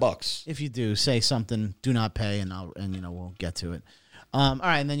 $25." If you do say something, do not pay, and we'll get to it. All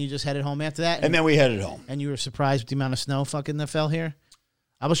right, and then you just headed home after that, And then we headed home. and you were surprised with the amount of snow fucking that fell here.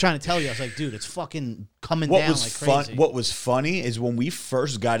 I was trying to tell you, I was like, dude, it's fucking coming What down was like fun? crazy. What was funny is when we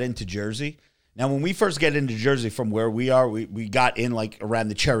first got into Jersey. Now, when we first get into Jersey from where we are, we got in like around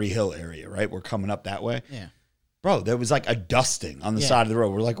the Cherry Hill area, right? We're coming up that way. Yeah. Bro, there was like a dusting on the Yeah. side of the road.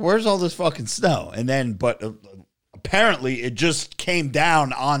 We're like, where's all this fucking snow? And then, but apparently it just came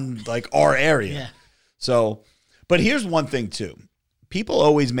down on like our area. Yeah. So, but here's one thing too. People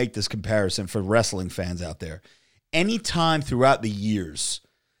always make this comparison for wrestling fans out there. Anytime throughout the years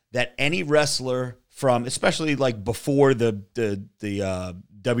that any wrestler from, especially like before the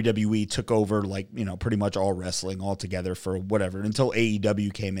WWE took over, like, you know, pretty much all wrestling altogether for whatever, until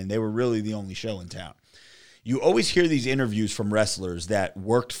AEW came in, they were really the only show in town. You always hear these interviews from wrestlers that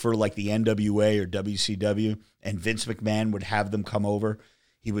worked for like the NWA or WCW, and Vince McMahon would have them come over.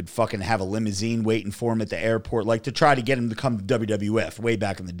 He would fucking have a limousine waiting for him at the airport, like to try to get him to come to WWF way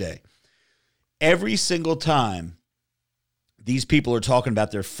back in the day. Every single time these people are talking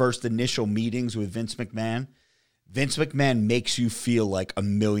about their first initial meetings with Vince McMahon makes you feel like $1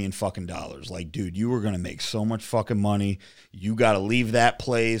 million fucking dollars. Like, dude, you were going to make so much fucking money. You got to leave that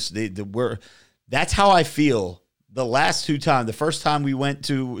place. That's how I feel the last two times. The first time we went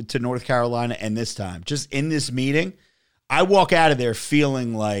to North Carolina and this time, just in this meeting, I walk out of there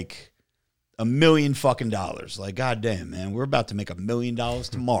feeling like $1 million fucking dollars. Like, goddamn, man, we're about to make $1 million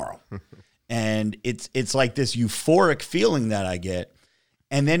tomorrow. And it's like this euphoric feeling that I get.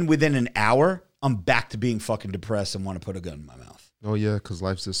 And then within an hour, I'm back to being fucking depressed and want to put a gun in my mouth. Oh yeah, because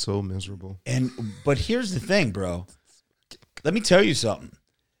life's just so miserable. But here's the thing, bro. Let me tell you something.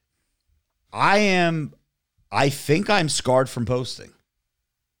 I think I'm scarred from posting.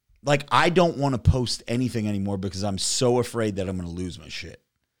 Like, I don't want to post anything anymore because I'm so afraid that I'm going to lose my shit.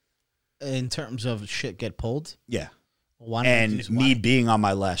 In terms of shit get pulled? Yeah. Why don't And me being on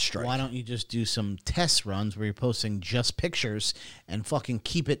my last strike. Why don't you just do some test runs where you're posting just pictures and fucking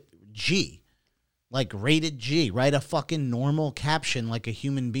keep it G? Like rated G. Write a fucking normal caption like a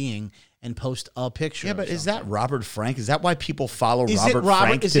human being and post a picture. Yeah, of but is something. that Robert Frank? Is that why people follow Is Robert it Robert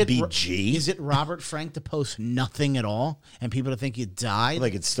Frank is to it be Ro- G? Is it Robert Frank to post nothing at all and people to think you died?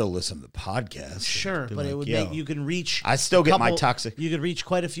 They could still listen to the podcast. Sure, Be but like, it would yo. make you can reach. I still a get my couple- toxic- You could reach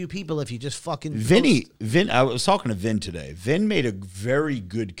quite a few people if you just fucking Vin, I was talking to Vin today. Vin made a very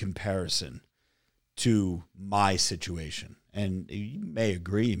good comparison to my situation. And you may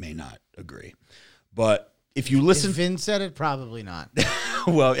agree, you may not agree. But if you listen, If Vin said it, probably not.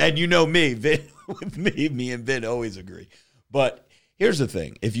 well, and you know me, Vin, with me and Vin always agree. But here's the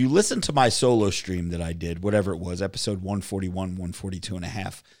thing. If you listen to my solo stream that I did, whatever it was, episode 141, 142 and a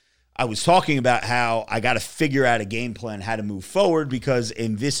half, I was talking about how I got to figure out a game plan, how to move forward, because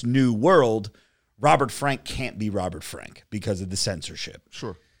in this new world, Robert Frank can't be Robert Frank because of the censorship.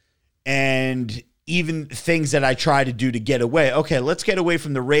 Sure. And even things that I try to do to get away. Okay, let's get away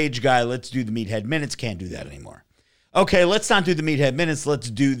from the rage guy. Let's do the Meathead Minutes. Can't do that anymore. Okay, let's not do the Meathead Minutes. Let's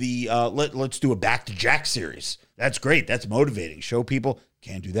do the let's do a Back to Jack series. That's great. That's motivating. Show people.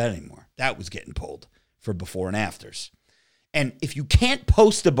 Can't do that anymore. That was getting pulled for before and afters. And if you can't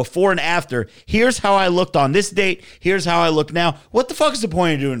post a before and after, here's how I looked on this date, here's how I look now. What the fuck is the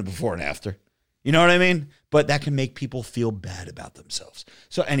point of doing a before and after? You know what I mean? But that can make people feel bad about themselves.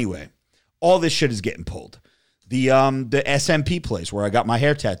 So anyway, all this shit is getting pulled. The SMP place where I got my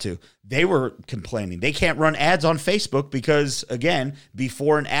hair tattoo, they were complaining. They can't run ads on Facebook because, again,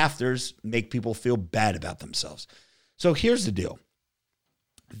 before and afters make people feel bad about themselves. So here's the deal.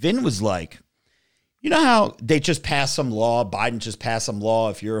 Vin was like, You know how they just passed some law, Biden just passed some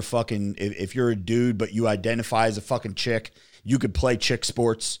law, if you're a dude, but you identify as a fucking chick, you could play chick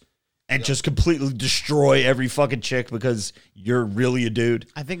sports and just completely destroy every fucking chick because you're really a dude?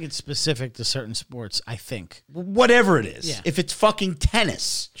 I think it's specific to certain sports, I think. Whatever it is. Yeah. If it's fucking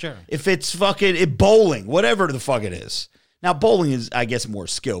tennis. Sure. If it's fucking bowling, whatever the fuck it is. Now, bowling is, I guess, more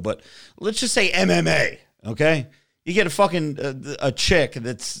skill, but let's just say MMA, okay? You get a fucking a chick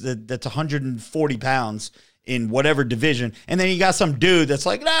that's 140 pounds in whatever division, and then you got some dude that's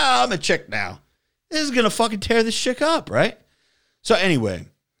like, nah, I'm a chick now. This is going to fucking tear this chick up, right? So anyway,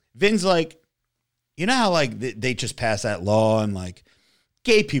 Vin's like, you know how like they just passed that law and like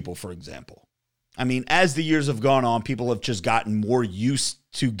gay people, for example. I mean, as the years have gone on, people have just gotten more used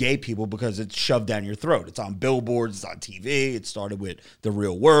to gay people because it's shoved down your throat. It's on billboards, it's on TV. It started with The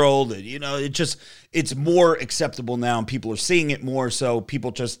Real World. And, it's more acceptable now and people are seeing it more. So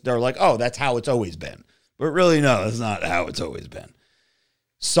people they're like, oh, that's how it's always been. But really, no, that's not how it's always been.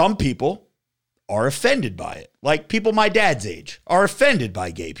 Some people are offended by it. Like people my dad's age are offended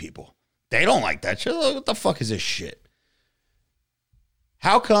by gay people. They don't like that shit. What the fuck is this shit?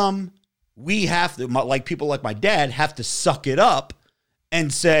 How come we have to, like people like my dad, have to suck it up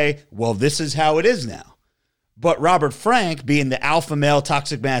and say, well, this is how it is now? But Robert Frank, being the alpha male,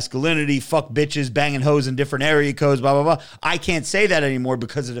 toxic masculinity, fuck bitches, banging hoes in different area codes, blah, blah, blah, I can't say that anymore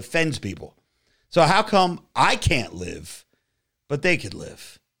because it offends people. So how come I can't live, but they could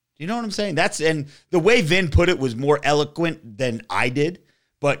live? You know what I'm saying? And the way Vin put it was more eloquent than I did.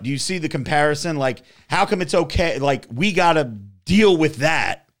 But do you see the comparison? Like, how come it's okay? Like, we got to deal with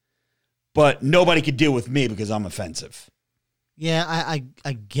that, but nobody could deal with me because I'm offensive. Yeah,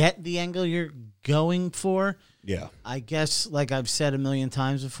 I get the angle you're going for. Yeah. I guess, like I've said a million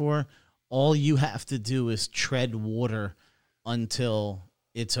times before, all you have to do is tread water until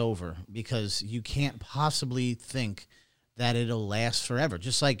it's over because you can't possibly think that it'll last forever.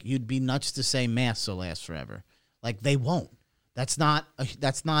 Just like you'd be nuts to say masks will last forever. Like, they won't. That's not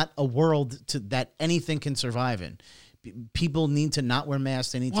a world that anything can survive in. People need to not wear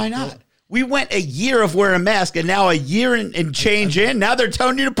masks. They need Why to not? We went a year of wearing a mask, and now a year and change in. Now they're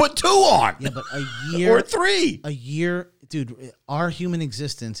telling you to put 2 on. Yeah, but a year or 3. A year, dude. Our human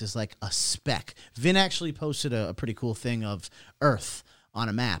existence is like a speck. Vin actually posted a pretty cool thing of Earth on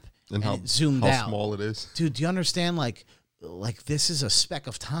a map, and how it zoomed out. How small it is, dude. Do you understand? Like this is a speck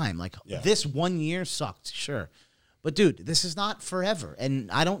of time. Like this 1 year sucked, sure. But, dude, this is not forever.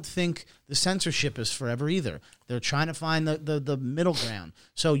 And I don't think the censorship is forever either. They're trying to find the middle ground.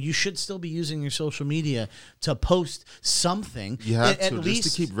 So you should still be using your social media to post something. you have at to least,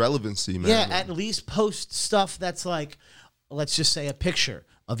 just to keep relevancy, man. Yeah, at least post stuff that's like, let's just say a picture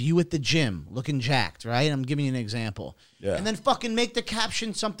of you at the gym looking jacked, right? I'm giving you an example. Yeah. And then fucking make the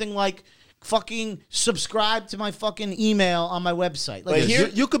caption something like, fucking subscribe to my fucking email on my website. Like,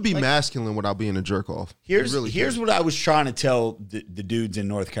 You could be masculine without being a jerk off. Here's You really here's can. what I was trying to tell the dudes in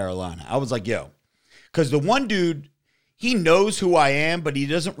North Carolina. I was like, yo, because the one dude, he knows who I am, but he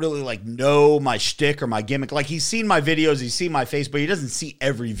doesn't really like know my shtick or my gimmick. Like, he's seen my videos, he's seen my face, but he doesn't see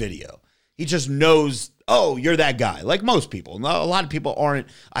every video. He just knows, oh, you're that guy. Like most people. A lot of people aren't,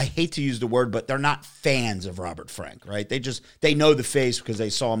 I hate to use the word, but they're not fans of Robert Frank, right? They know the face because they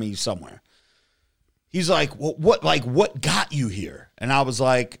saw me somewhere. He's like, well, what got you here? And I was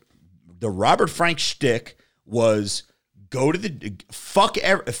like, the Robert Frank shtick was go to the fuck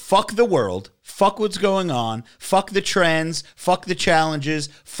the world, fuck what's going on, fuck the trends, fuck the challenges,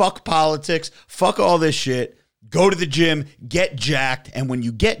 fuck politics, fuck all this shit. Go to the gym, get jacked, and when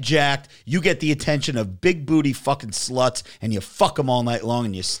you get jacked, you get the attention of big booty fucking sluts, and you fuck them all night long,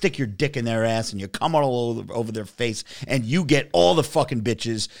 and you stick your dick in their ass, and you come all over their face, and you get all the fucking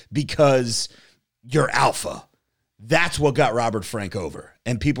bitches because you're alpha. That's what got Robert Frank over.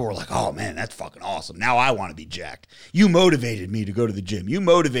 And people were like, oh, man, that's fucking awesome. Now I want to be jacked. You motivated me to go to the gym. You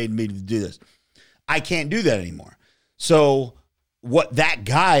motivated me to do this. I can't do that anymore. So what that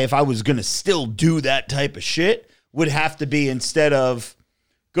guy, if I was going to still do that type of shit, would have to be, instead of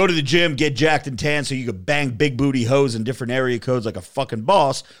go to the gym, get jacked and tan so you could bang big booty hoes in different area codes like a fucking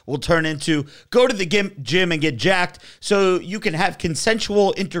boss, will turn into go to the gym and get jacked so you can have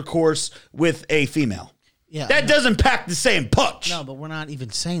consensual intercourse with a female. Yeah, that doesn't pack the same punch. No, but we're not even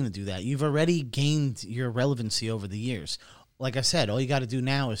saying to do that. You've already gained your relevancy over the years. Like I said, all you got to do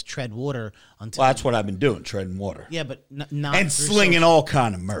now is tread water until. Well, that's what I've been doing, treading water. Yeah, but not and slinging all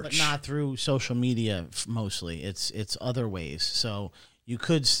kind of merch, but not through social media. Mostly, it's other ways. So you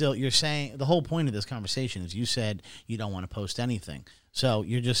could still. You're saying the whole point of this conversation is you said you don't want to post anything. So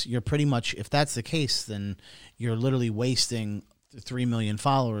you're pretty much, if that's the case, then you're literally wasting 3 million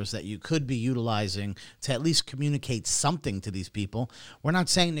followers that you could be utilizing to at least communicate something to these people. We're not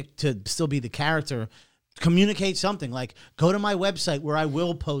saying to still be the character. Communicate something, like go to my website where I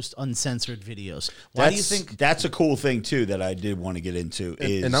will post uncensored videos. Why do you think that's a cool thing too that I did want to get into?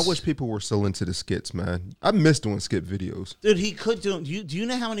 And I wish people were still into the skits, man. I miss doing skit videos. Dude, he could do them. Do you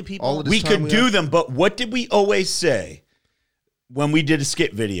know how many people? All of this we time could do them, but what did we always say when we did a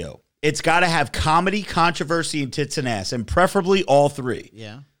skit video? It's got to have comedy, controversy, and tits and ass, and preferably all three.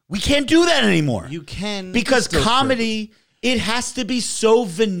 Yeah. We can't do that anymore. You can. Because comedy, it has to be so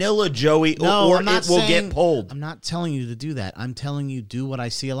vanilla, Joey, or it will get pulled. I'm not telling you to do that. I'm telling you do what I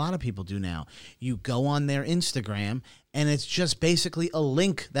see a lot of people do now. You go on their Instagram, and it's just basically a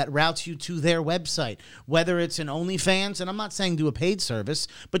link that routes you to their website, whether it's an OnlyFans, and I'm not saying do a paid service,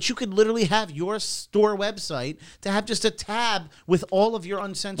 but you could literally have your store website to have just a tab with all of your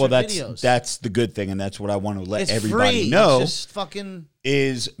uncensored videos. That's the good thing, and that's what I want to let It's everybody free. know. It's just fucking...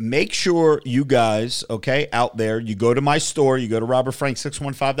 is make sure you guys, okay, out there, you go to my store, you go to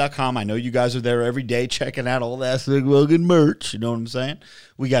robertfrank615.com. I know you guys are there every day checking out all that fucking merch. You know what I'm saying?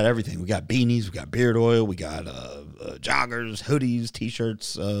 We got everything. We got beanies, we got beard oil, we got joggers, hoodies,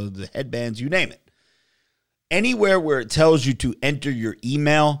 T-shirts, the headbands, you name it. Anywhere where it tells you to enter your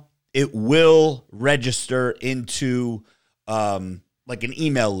email, it will register into like an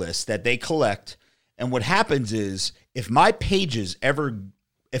email list that they collect. And what happens is, if my pages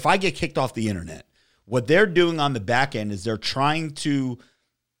if I get kicked off the internet, what they're doing on the back end is they're trying to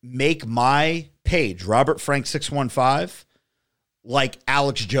make my page, Robert Frank 615, like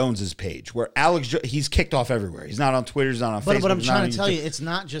Alex Jones's page, where he's kicked off everywhere. He's not on Twitter, he's not on Facebook. But I'm trying to tell you, it's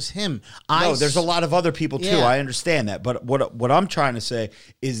not just him. No, there's a lot of other people too. Yeah. I understand that. But what I'm trying to say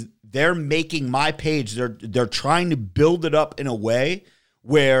is they're making my page, they're trying to build it up in a way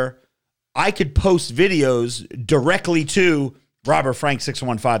where I could post videos directly to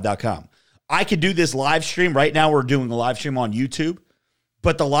robertfrank615.com. I could do this live stream. Right now we're doing a live stream on YouTube,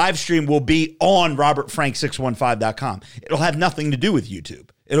 but the live stream will be on robertfrank615.com. It'll have nothing to do with YouTube.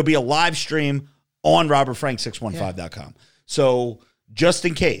 It'll be a live stream on robertfrank615.com. So just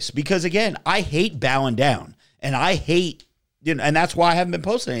in case, because again, I hate bowing down, and I hate, and that's why I haven't been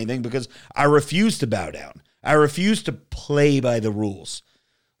posting anything, because I refuse to bow down. I refuse to play by the rules.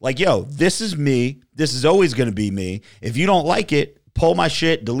 Like, yo, this is me. This is always going to be me. If you don't like it, pull my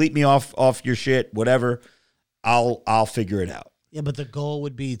shit, delete me off your shit, whatever. I'll figure it out. Yeah, but the goal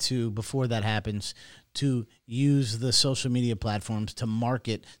would be to, before that happens, to use the social media platforms to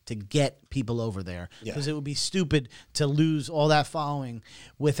market, to get people over there. Because it would be stupid to lose all that following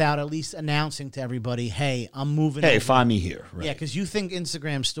without at least announcing to everybody, hey, I'm moving over. Find me here. Right. Yeah, because you think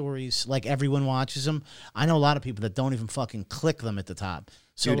Instagram stories, like everyone watches them. I know a lot of people that don't even fucking click them at the top.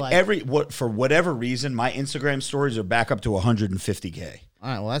 So Dude, for whatever reason, my Instagram stories are back up to 150K. All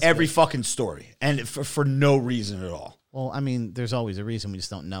right, well, that's every good. fucking story, and for no reason at all. Well, I mean, there's always a reason. We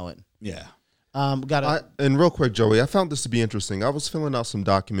just don't know it. Yeah. And real quick, Joey, I found this to be interesting. I was filling out some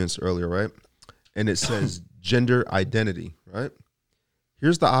documents earlier, right? And it says gender identity, right?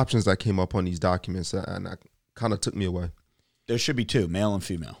 Here's the options that came up on these documents, and that kind of took me away. There should be two, male and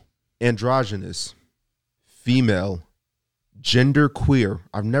female. Androgynous, female, gender queer.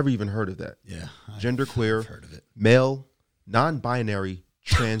 I've never even heard of that. Yeah. Gender queer, I've heard of it. male, non-binary,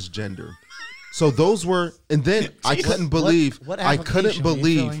 transgender. So those were, and then I couldn't believe, I couldn't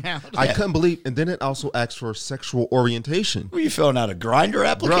believe, and then it also asked for sexual orientation. Were you filling out a Grindr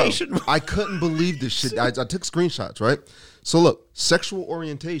application? Bro, I couldn't believe this shit. I took screenshots, right? So look, sexual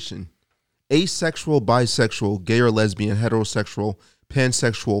orientation, asexual, bisexual, gay or lesbian, heterosexual,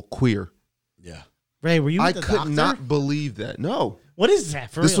 pansexual, queer. Yeah. Ray, were you I with the could doctor? not believe that. No. What is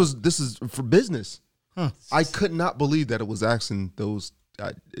that for This real? is for business. Huh. I could not believe that it was asking those.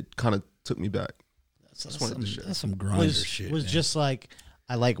 It kind of took me back. That's some Grindr shit. Was man. just like,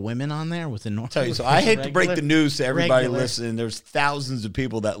 I like women on there with the normal. Tell you, so I hate to break the news to everybody regular. listening. There's thousands of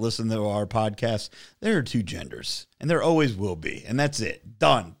people that listen to our podcast. There are two genders, and there always will be, and that's it.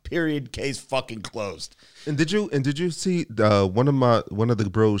 Done. Period. Case fucking closed. And did you see one of the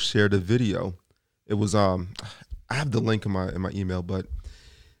bros shared a video? It was I have the link in my email, but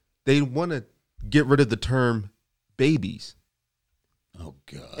they want to get rid of the term babies Oh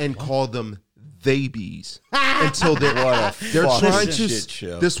God. and call them babies until they're fucking trying to. shit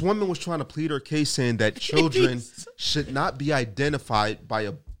show. This woman was trying to plead her case, saying that children should not be identified by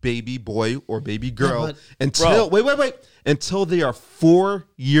a baby boy or baby girl but- until wait until they are 4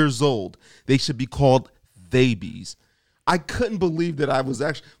 years old. They should be called babies. I couldn't believe that I was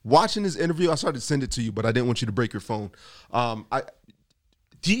actually watching this interview. I started to send it to you, but I didn't want you to break your phone.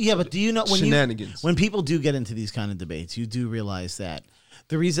 But do you know Shenanigans. when people do get into these kind of debates, you do realize that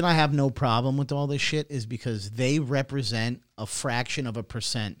the reason I have no problem with all this shit is because they represent a fraction of a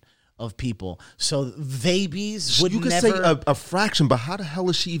percent of people. So babies would you could never say a fraction, but how the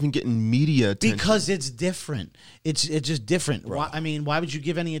hell is she even getting media attention? because it's different. It's just different. Why would you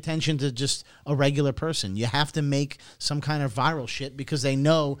give any attention to just a regular person? You have to make some kind of viral shit because they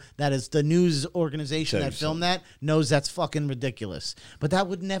know that it's the news organization that filmed that knows that's fucking ridiculous. But that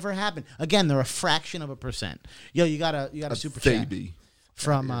would never happen. Again, they're a fraction of a percent. Yo, you got a super chat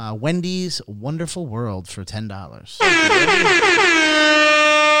from Wendy's Wonderful World for $10.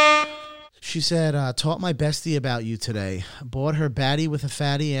 She said, taught my bestie about you today. Bought her baddie with a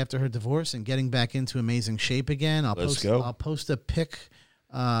fatty after her divorce and getting back into amazing shape again. I'll post a pic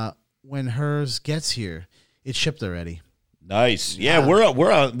when hers gets here. It's shipped already. Nice. Yeah,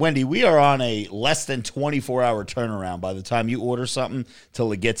 we're on, Wendy, we are on a less than 24-hour turnaround by the time you order something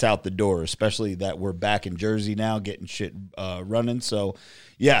till it gets out the door, especially that we're back in Jersey now getting shit running. So,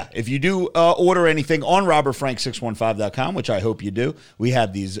 yeah, if you do order anything on robertfrank615.com, which I hope you do, we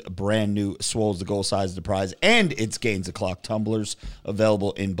have these brand new Swoles the Goal Size the Prize and It's Gains the Clock tumblers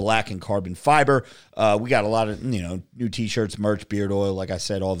available in black and carbon fiber. We got a lot of new T-shirts, merch, beard oil, like I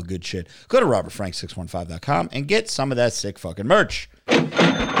said, all the good shit. Go to robertfrank615.com and get some of that sick fucking merch.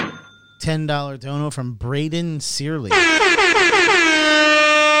 $10 dono from Braden Searley.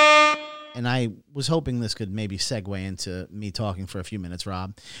 And I was hoping this could maybe segue into me talking for a few minutes,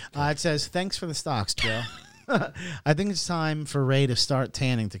 Rob. It says, thanks for the stocks, Joe. I think it's time for Ray to start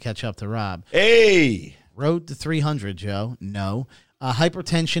tanning to catch up to Rob. Hey! Road to 300, Joe. No.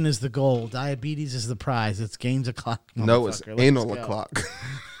 Hypertension is the goal. Diabetes is the prize. It's gains o'clock. No, it's anal o'clock.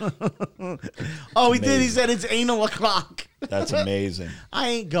 Oh, he did. He said it's anal o'clock. That's amazing. I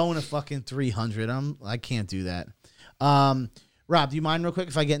ain't going to fucking 300. I can't do that. Rob, do you mind real quick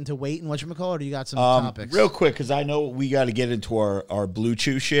if I get into weight and whatchamacallit, or do you got some topics? Real quick, because I know we got to get into our Blue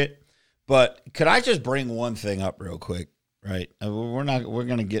Chew shit, but could I just bring one thing up real quick? Right, we're not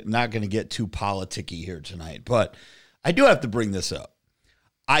gonna get too politicky here tonight, but I do have to bring this up.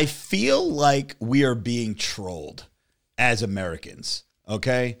 I feel like we are being trolled as Americans.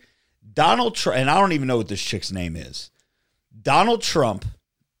 Okay, Donald Trump, and I don't even know what this chick's name is. Donald Trump,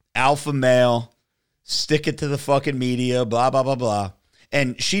 alpha male. Stick it to the fucking media, blah, blah, blah, blah.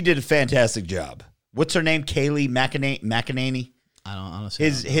 And she did a fantastic job. What's her name? Kayleigh McEnany? I don't honestly.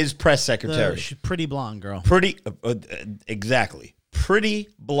 His press secretary. She's pretty blonde girl. Exactly. Pretty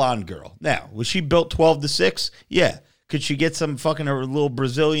blonde girl. Now, was she built 12 to 6? Yeah. Could she get some fucking her little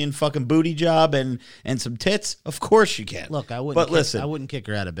Brazilian fucking booty job and some tits? Of course she can. Look, I wouldn't kick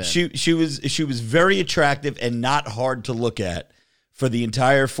her out of bed. She was very attractive and not hard to look at for the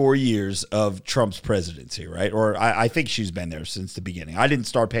entire 4 years of Trump's presidency, right? Or I think she's been there since the beginning. I didn't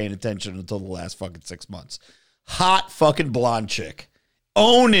start paying attention until the last fucking 6 months. Hot fucking blonde chick.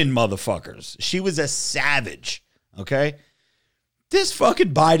 Owning motherfuckers. She was a savage, okay? This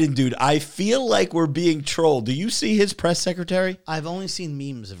fucking Biden dude, I feel like we're being trolled. Do you see his press secretary? I've only seen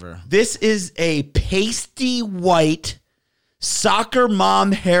memes of her. This is a pasty white soccer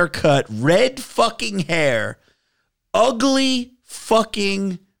mom haircut, red fucking hair, ugly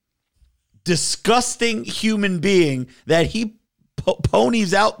fucking disgusting human being that he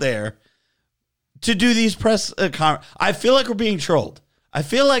ponies out there to do these press I feel like we're being trolled. I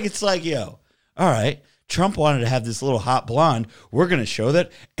feel like it's like, yo, all right, Trump wanted to have this little hot blonde. We're going to show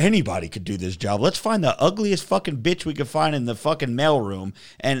that anybody could do this job. Let's find the ugliest fucking bitch we could find in the fucking mailroom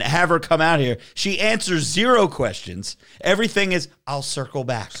and have her come out here. She answers 0 questions. Everything is, I'll circle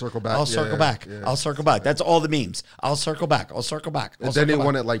back. I'll circle back. Yeah. I'll circle back. That's all the memes. I'll circle back. I'll circle back. And then they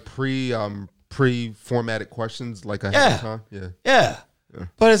wanted like pre-formatted questions like ahead of time. Yeah.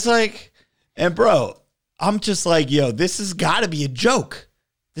 But it's like, and bro, I'm just like, yo, this has got to be a joke.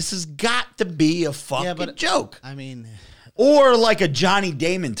 This has got to be a fucking joke. I mean, or like a Johnny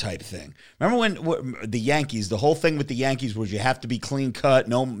Damon type thing. Remember when the Yankees, the whole thing with the Yankees was you have to be clean cut,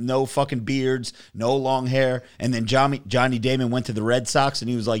 no fucking beards, no long hair. And then Johnny Damon went to the Red Sox and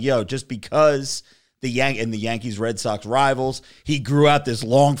he was like, yo, just because the Yankees Red Sox rivals, he grew out this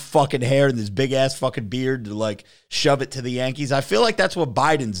long fucking hair and this big ass fucking beard to like shove it to the Yankees. I feel like that's what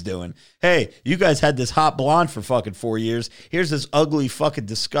Biden's doing. Hey, you guys had this hot blonde for fucking 4 years. Here's this ugly fucking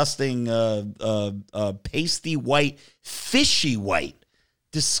disgusting pasty white, fishy white,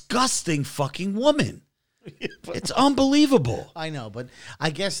 disgusting fucking woman. It's unbelievable. I know, but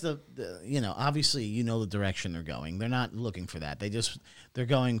I guess the obviously the direction they're going. They're not looking for that. They're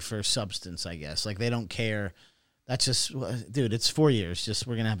going for substance, I guess. Like they don't care. That's just, dude, it's 4 years. Just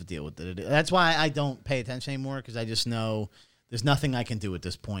we're going to have to deal with it. That's why I don't pay attention anymore because I just know there's nothing I can do at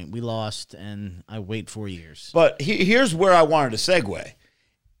this point. We lost, and I wait 4 years. But here's where I wanted to segue.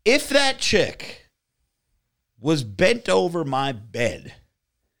 If that chick was bent over my bed,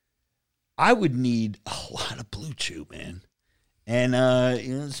 I would need a lot of Blue Chew, man.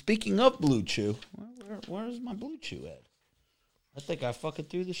 And speaking of Blue Chew, where's my Blue Chew at? I think I fucking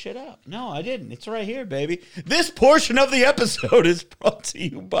threw the shit out. No, I didn't. It's right here, baby. This portion of the episode is brought to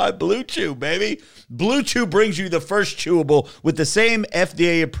you by Blue Chew, baby. Blue Chew brings you the first chewable with the same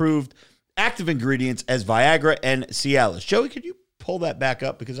FDA-approved active ingredients as Viagra and Cialis. Joey, could you pull that back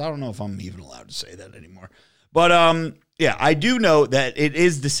up? Because I don't know if I'm even allowed to say that anymore. But, yeah, I do know that it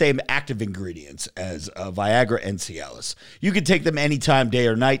is the same active ingredients as Viagra and Cialis. You can take them anytime, day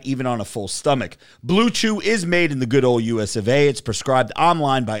or night, even on a full stomach. Blue Chew is made in the good old US of A. It's prescribed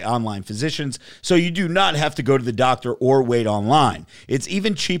online by online physicians, so you do not have to go to the doctor or wait online. It's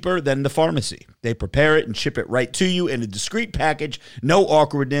even cheaper than the pharmacy. They prepare it and ship it right to you in a discreet package, no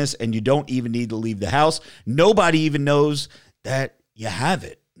awkwardness, and you don't even need to leave the house. Nobody even knows that you have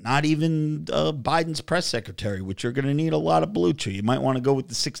it. Not even Biden's press secretary, which you're going to need a lot of Blue Chew. You might want to go with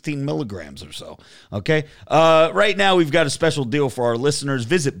the 16 milligrams or so, okay? Right now, we've got a special deal for our listeners.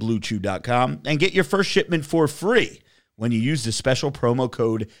 Visit BlueChew.com and get your first shipment for free when you use the special promo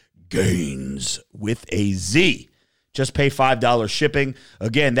code GAINS with a Z. Just pay $5 shipping.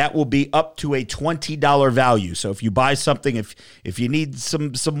 Again, that will be up to a $20 value. So if you buy something, if you need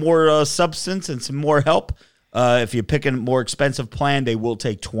some more substance and some more help, if you pick a more expensive plan, they will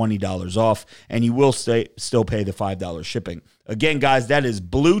take $20 off, and you will still pay the $5 shipping. Again, guys, that is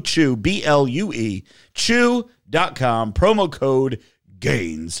Blue Chew, BLUE, chew.com, promo code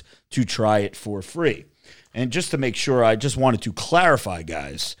GAINS to try it for free. And just to make sure, I just wanted to clarify,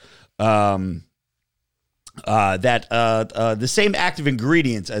 guys, that the same active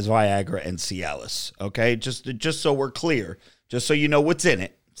ingredients as Viagra and Cialis, okay? Just so we're clear, just so you know what's in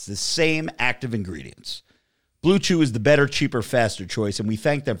it, it's the same active ingredients. Blue Chew is the better, cheaper, faster choice, and we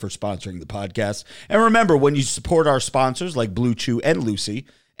thank them for sponsoring the podcast. And remember, when you support our sponsors like Blue Chew and Lucy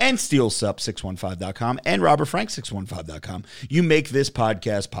and SteelSup615.com and RobertFrank615.com, you make this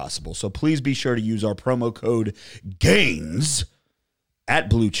podcast possible. So please be sure to use our promo code GAINS at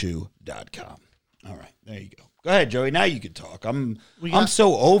BlueChew.com. All right, there you go. Go ahead, Joey. Now you can talk. I'm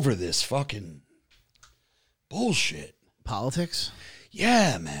so over this fucking bullshit. Politics?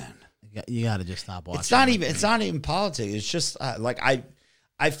 Yeah, man. You got to just stop watching. It's not even politics. It's just I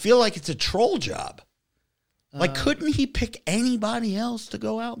feel like it's a troll job. Like, couldn't he pick anybody else to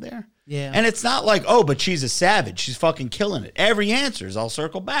go out there? Yeah. And it's not like, oh, but she's a savage. She's fucking killing it. Every answer is, I'll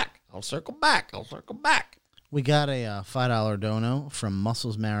circle back. I'll circle back. I'll circle back. We got a $5 dono from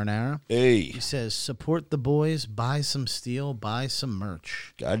Muscles Marinara. Hey. He says, support the boys, buy some steel, buy some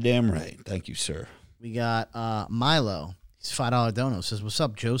merch. Goddamn right. Thank you, sir. We got Milo. He's $5 dono. Says, what's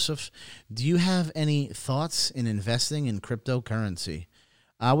up, Joseph? Do you have any thoughts in investing in cryptocurrency?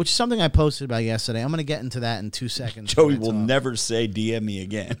 Which is something I posted about yesterday. I'm going to get into that in 2 seconds. Joey will never say DM me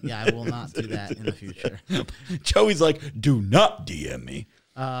again. Yeah, I will not do that in the future. Joey's like, do not DM me.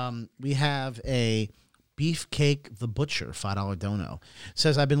 We have a Beefcake the Butcher, $5 dono.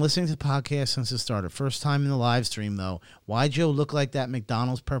 Says, I've been listening to the podcast since it started. First time in the live stream, though. Why Joe look like that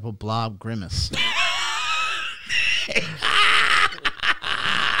McDonald's purple blob grimace?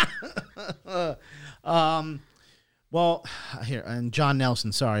 Well, here, and John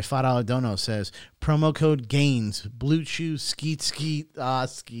Nelson, sorry, $5 dono says, promo code GAINS, Blue Chew, skeet. All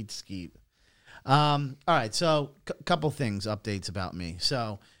right, so couple things, updates about me.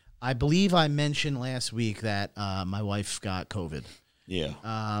 So I believe I mentioned last week that my wife got COVID. Yeah.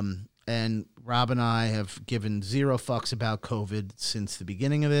 And Rob and I have given zero fucks about COVID since the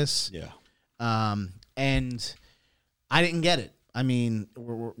beginning of this. Yeah. And I didn't get it. I mean,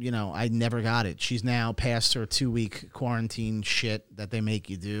 I never got it. She's now past her 2-week quarantine shit that they make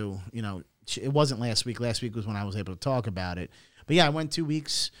you do. You know, it wasn't last week. Last week was when I was able to talk about it. But yeah, I went 2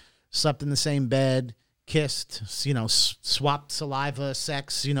 weeks, slept in the same bed, kissed, swapped saliva,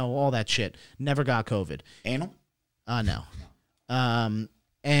 sex, all that shit. Never got COVID. Anal? No.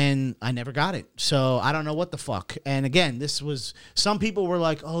 And I never got it. So I don't know what the fuck. And again, some people were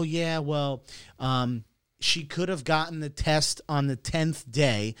like, oh yeah, well, she could have gotten the test on the 10th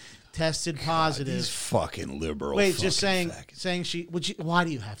day, tested positive. These fucking liberal. Wait, fucking just saying she. Why do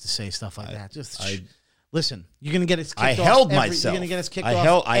you have to say stuff like that? Listen. You're gonna get us kicked off. I held myself. You're gonna get us kicked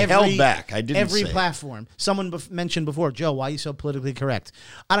off. I held back. I didn't. Every say platform. Someone mentioned before, Joe. Why are you so politically correct?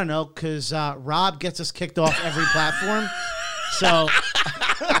 I don't know, because Rob gets us kicked off every platform. So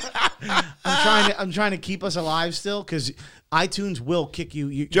I'm trying to keep us alive still because iTunes will kick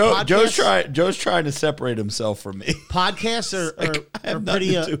you. Joe's trying to separate himself from me. Podcasts are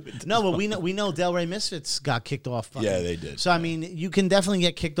pretty. No, but we know Delray Misfits got kicked off. Yeah, they did. So I mean, you can definitely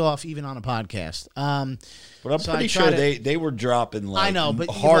get kicked off even on a podcast. But I'm pretty sure they were dropping like I know, but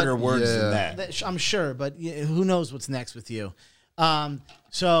harder words than that. I'm sure, but who knows what's next with you?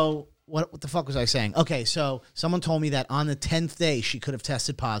 So. What the fuck was I saying? Okay, so someone told me that on the 10th day she could have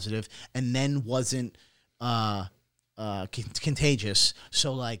tested positive and then wasn't contagious.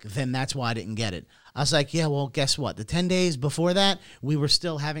 So like then that's why I didn't get it. I was like, yeah, well, guess what? The 10 days before that, we were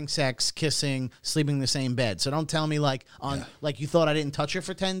still having sex, kissing, sleeping in the same bed. So don't tell me like you thought I didn't touch her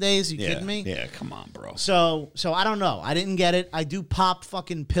for 10 days. You kidding me? Yeah, come on, bro. So I don't know. I didn't get it. I do pop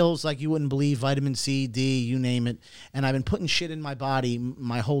fucking pills like you wouldn't believe, vitamin C, D, you name it. And I've been putting shit in my body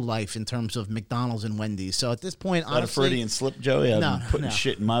my whole life in terms of McDonald's and Wendy's. So at this point, honestly, that a Freudian slip, Joey? I've been putting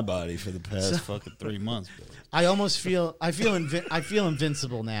shit in my body for the past fucking 3 months, bro. I feel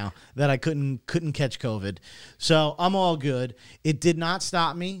invincible now that I couldn't catch COVID. So I'm all good. It did not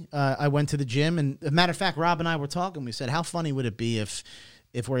stop me. I went to the gym, and as a matter of fact, Rob and I were talking. We said, how funny would it be if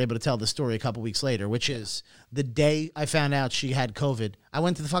we're able to tell the story a couple weeks later, which is the day I found out she had COVID, I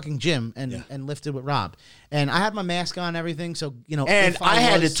went to the fucking gym and lifted with Rob. And I had my mask on and everything, so, And I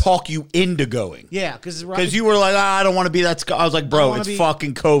had to talk you into going. Yeah, because you were like, I don't want to be that. I was like, bro, it's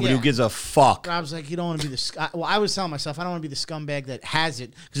fucking COVID. Who gives a fuck? Rob's like, you don't want to be the... Well, I was telling myself, I don't want to be the scumbag that has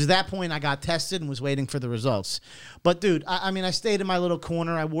it. Because at that point, I got tested and was waiting for the results. But, dude, I stayed in my little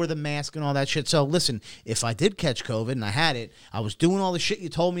corner. I wore the mask and all that shit. So, listen, if I did catch COVID and I had it, I was doing all the shit you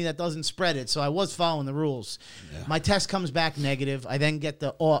told me that doesn't spread it. So I was following the rules. Yeah. My test comes back negative. I then get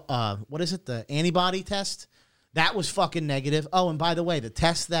the, the antibody test. That was fucking negative. Oh, and by the way, the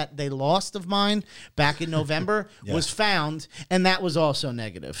test that they lost of mine back in November was found, and that was also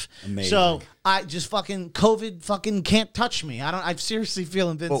negative. Amazing. So I just COVID fucking can't touch me. I seriously feel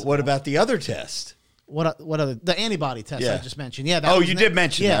invincible. But what about the other test? What other the antibody test I just mentioned? Yeah. That you did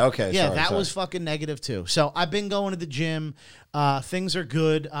mention that. Okay. Yeah, sorry. was fucking negative too. So I've been going to the gym. Things are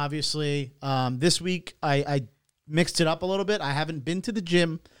good. Obviously, this week I mixed it up a little bit. I haven't been to the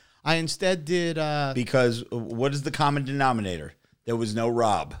gym. I instead did... because what is the common denominator? There was no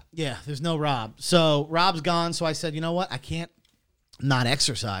Rob. Yeah, there's no Rob. So Rob's gone, so I said, you know what? I can't not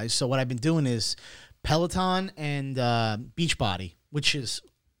exercise. So what I've been doing is Peloton and Beachbody, which is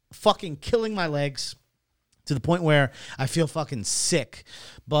fucking killing my legs to the point where I feel fucking sick.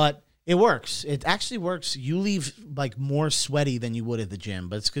 But it works. It actually works. You leave like more sweaty than you would at the gym,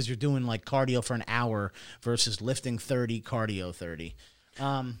 but it's because you're doing like cardio for an hour versus lifting 30, cardio 30.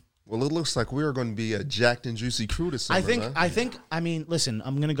 Well, it looks like we're going to be a jacked and juicy crew this summer. I mean, listen,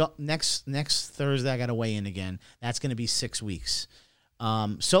 I'm going to go next Thursday. I got to weigh in again. That's going to be 6 weeks.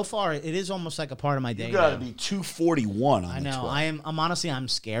 So far, it is almost like a part of my day. You got to be 241 on I know. 12. I'm honestly, I'm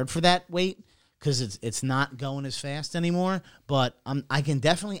scared for that weight because it's not going as fast anymore. But I'm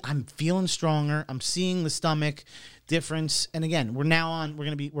feeling stronger. I'm seeing the stomach difference. And again,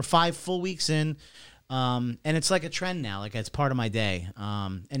 we're 5 full weeks in. And it's like a trend now, like it's part of my day.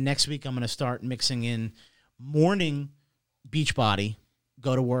 And next week I'm going to start mixing in morning Beachbody,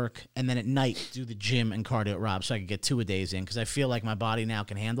 go to work, and then at night do the gym and cardio at Rob so I can get 2 a days in because I feel like my body now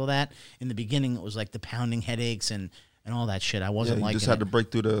can handle that. In the beginning, it was like the pounding headaches and all that shit. I wasn't liking it. You just had to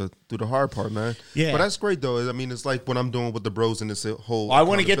break through the hard part, man. Yeah. But that's great, though. I mean, it's like what I'm doing with the bros in this whole... Well, I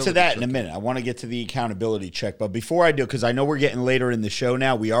want to get to that in a minute. I want to get to the accountability check. But before I do, because I know we're getting later in the show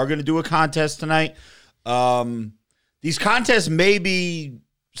now, we are going to do a contest tonight. These contests may be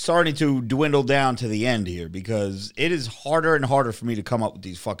starting to dwindle down to the end here because it is harder and harder for me to come up with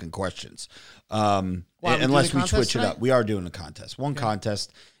these fucking questions. Unless we switch it up. We are doing a contest. One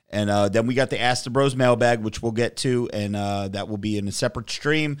contest. And then we got the Ask the Bros mailbag, which we'll get to, and that will be in a separate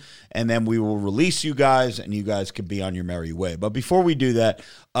stream. And then we will release you guys, and you guys can be on your merry way. But before we do that,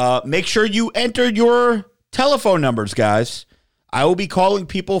 make sure you enter your telephone numbers, guys. I will be calling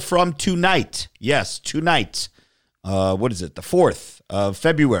people from tonight. Yes, tonight. What is it? The 4th of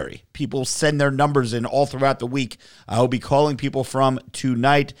February. People send their numbers in all throughout the week. I will be calling people from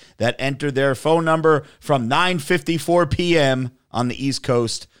tonight that enter their phone number from 9:54 p.m. on the East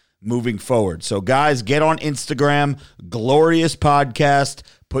Coast moving forward. So, guys, get on Instagram, Glorious Podcast.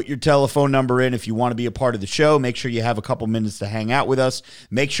 Put your telephone number in if you want to be a part of the show. Make sure you have a couple minutes to hang out with us.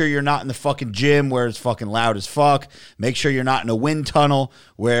 Make sure you're not in the fucking gym where it's fucking loud as fuck. Make sure you're not in a wind tunnel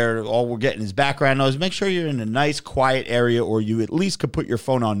where all we're getting is background noise. Make sure you're in a nice, quiet area, or you at least could put your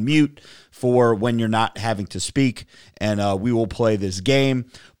phone on mute for when you're not having to speak, and we will play this game.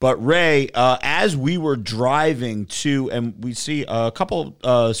 But Ray, as we were driving to, and we see a couple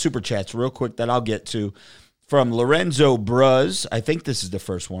super chats real quick that I'll get to, from Lorenzo Bruz. I think this is the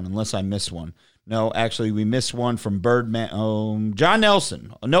first one, unless I missed one. No, actually, we missed one from Birdman. John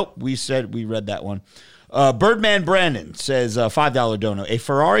Nelson. Nope, we read that one. Birdman Brandon says, $5 dono. A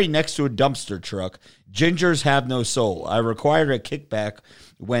Ferrari next to a dumpster truck. Gingers have no soul. I required a kickback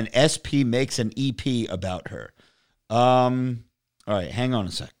when SP makes an EP about her. All right, hang on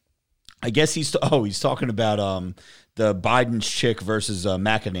a sec. I guess he's talking about the Biden's chick versus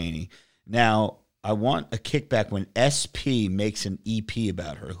McEnany. Now, I want a kickback when SP makes an EP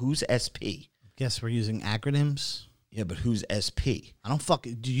about her. Who's SP? Guess we're using acronyms. Yeah, but who's SP? I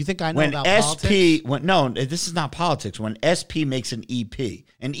don't do you think I know about politics? No, this is not politics. When SP makes an EP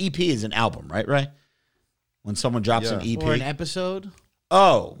is an album, right? When someone drops an EP. Or an episode?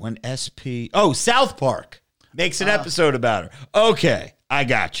 Oh, when SP... Oh, South Park makes an episode about her. Okay, I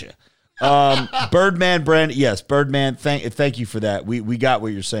got you. Birdman Brand, yes, Birdman, thank you for that. We got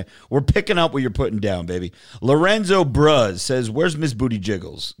what you're saying. We're picking up what you're putting down, baby. Lorenzo Bruz says, where's Miss Booty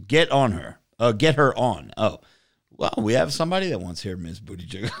Jiggles? Get on her. Get her on. Oh, well, we have somebody that wants to hear Miss Booty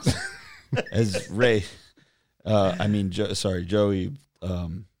Jiggles. As Ray, Joey.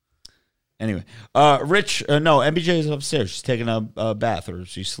 Anyway, Rich, no, MBJ is upstairs. She's taking a bath or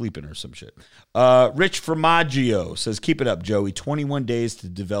she's sleeping or some shit. Rich Formaggio says, keep it up, Joey. 21 days to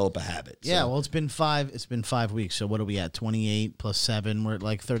develop a habit. Yeah, well, it's been 5 weeks. So what are we at? 28 plus 7. We're at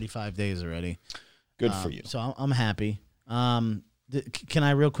like 35 days already. Good for you. So I'm happy. Can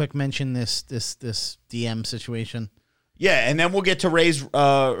I real quick mention this DM situation? Yeah, and then we'll get to Ray's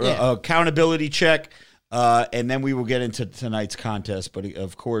accountability check. And then we will get into tonight's contest. But,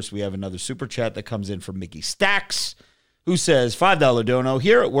 of course, we have another super chat that comes in from Mickey Stacks, who says, $5 dono.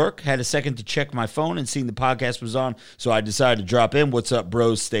 Here at work, had a second to check my phone and seeing the podcast was on, so I decided to drop in. What's up,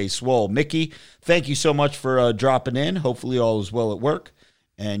 bros? Stay swole. Mickey, thank you so much for dropping in. Hopefully all is well at work,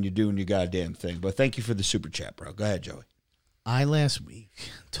 and you're doing your goddamn thing. But thank you for the super chat, bro. Go ahead, Joey. I last week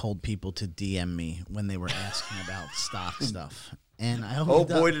told people to DM me when they were asking about stock stuff. And I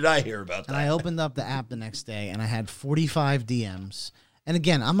did I hear about that. And I opened up the app the next day, and I had 45 DMs. And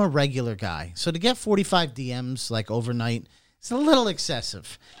again, I'm a regular guy. So to get 45 DMs, like overnight, it's a little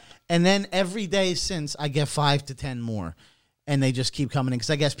excessive. And then every day since, I get 5 to 10 more. And they just keep coming in because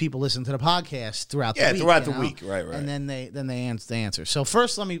I guess people listen to the podcast throughout the week. Yeah, throughout the week. Right. And then they answer. So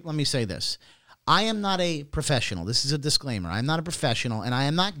first, let me say this. I am not a professional. This is a disclaimer. I'm not a professional, and I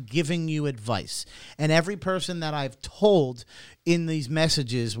am not giving you advice. And every person that I've told in these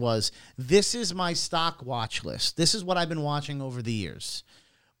messages was, this is my stock watch list. This is what I've been watching over the years.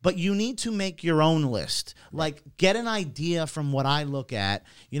 But you need to make your own list. Like, get an idea from what I look at.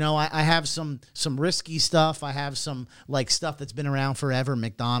 You know, I have some risky stuff. I have some, like, stuff that's been around forever.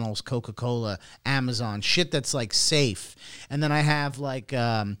 McDonald's, Coca-Cola, Amazon, shit that's, like, safe. And then I have, like,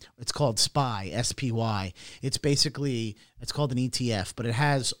 it's called SPY, S-P-Y. It's called an ETF, but it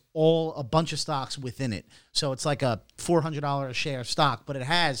has a bunch of stocks within it. So it's like a $400 a share stock, but it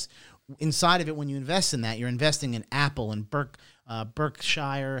has, inside of it, when you invest in that, you're investing in Apple and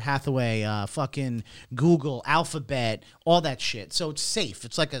Berkshire Hathaway, fucking Google, Alphabet, all that shit. So it's safe.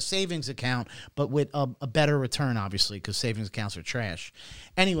 It's like a savings account, but with a better return, obviously, because savings accounts are trash.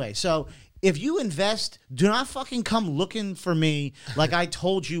 Anyway, so if you invest, do not fucking come looking for me like I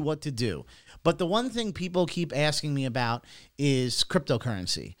told you what to do. But the one thing people keep asking me about is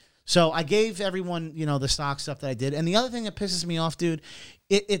cryptocurrency. So I gave everyone, the stock stuff that I did. And the other thing that pisses me off, dude,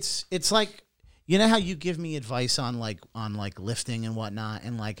 it's like, you know how you give me advice on lifting and whatnot,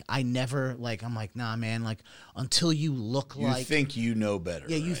 and like I never I'm like, nah, man, like until you look you think you know better.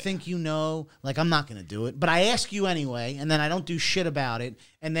 Yeah, right? you think you know, like I'm not gonna do it, but I ask you anyway, and then I don't do shit about it,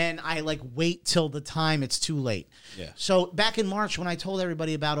 and then I wait till the time it's too late. Yeah. So back in March when I told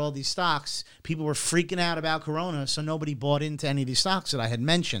everybody about all these stocks, people were freaking out about Corona, so nobody bought into any of these stocks that I had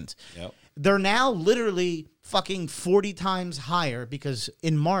mentioned. Yep. They're now literally fucking 40 times higher because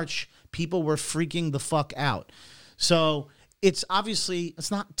in March people were freaking the fuck out. So it's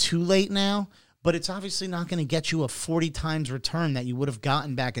not too late now, but it's obviously not going to get you a 40 times return that you would have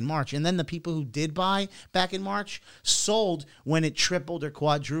gotten back in March. And then the people who did buy back in March sold when it tripled or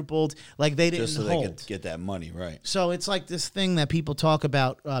quadrupled, like they didn't Just so hold. they could get that money, right? So it's like this thing that people talk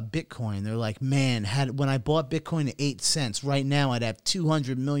about Bitcoin. They're like, man, when I bought Bitcoin at 8 cents, right now I'd have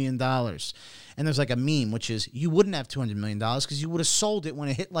 $200 million. And there's like a meme, which is you wouldn't have $200 million because you would have sold it when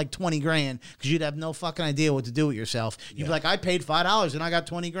it hit like 20 grand because you'd have no fucking idea what to do with yourself. You'd be like, I paid $5 and I got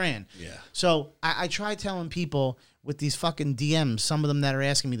 20 grand. Yeah. So I try telling people with these fucking DMs, some of them that are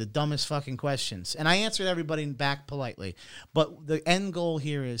asking me the dumbest fucking questions. And I answered everybody back politely. But the end goal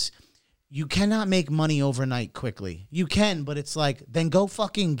here is you cannot make money overnight quickly. You can, but it's like, then go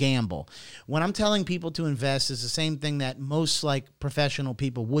fucking gamble. When I'm telling people to invest, it's the same thing that most like professional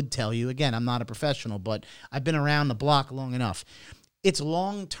people would tell you. Again, I'm not a professional, but I've been around the block long enough. It's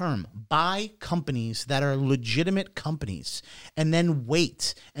long term. Buy companies that are legitimate companies and then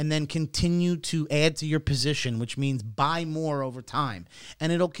wait and then continue to add to your position, which means buy more over time.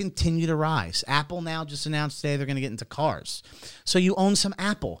 And it'll continue to rise. Apple now just announced today they're going to get into cars. So you own some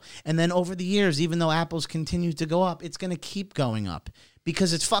Apple. And then over the years, even though Apple's continued to go up, it's going to keep going up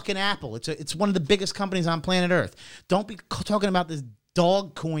because it's fucking Apple. It's one of the biggest companies on planet Earth. Don't be talking about this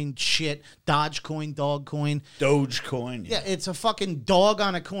dog coin shit, Dogecoin, Dogecoin. Yeah, it's a fucking dog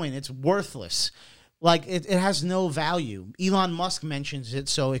on a coin. It's worthless. Like, it has no value. Elon Musk mentions it,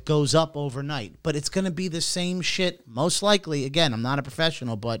 so it goes up overnight. But it's going to be the same shit, most likely. Again, I'm not a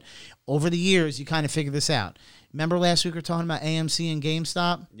professional, but over the years, you kind of figure this out. Remember last week we were talking about AMC and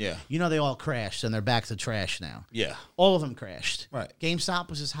GameStop? Yeah. You know they all crashed, and they're back to trash now. Yeah. All of them crashed. Right. GameStop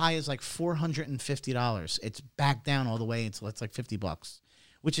was as high as like $450. It's back down all the way until it's like $50,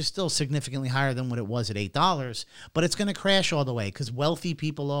 which is still significantly higher than what it was at $8. But it's going to crash all the way because wealthy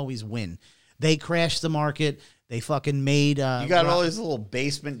people always win. They crashed the market. They fucking made. You got all these little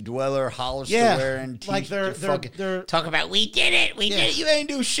basement dweller, Hollister wearing, like they're talk about we did it, we did it. You ain't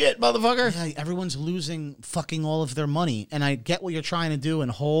do shit, motherfucker. Yeah, everyone's losing fucking all of their money, and I get what you're trying to do and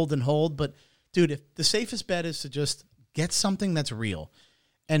hold, but dude, if the safest bet is to just get something that's real,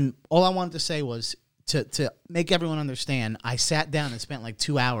 and all I wanted to say was to make everyone understand, I sat down and spent like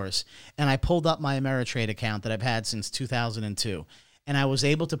 2 hours, and I pulled up my Ameritrade account that I've had since 2002. And I was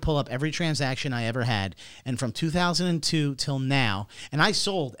able to pull up every transaction I ever had. And from 2002 till now, and I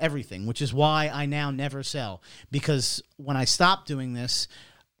sold everything, which is why I now never sell. Because when I stopped doing this,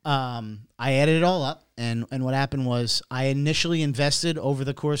 I added it all up. And what happened was I initially invested over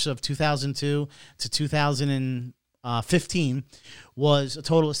the course of 2002 to 2015 was a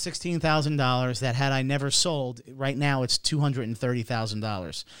total of $16,000 that had I never sold, right now it's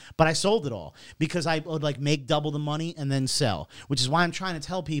 $230,000. But I sold it all because I would like make double the money and then sell, which is why I'm trying to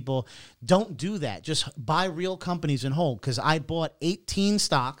tell people, don't do that. Just buy real companies and hold, because I bought 18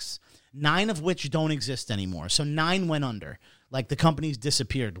 stocks, 9 of which don't exist anymore. So 9 went under. Like the companies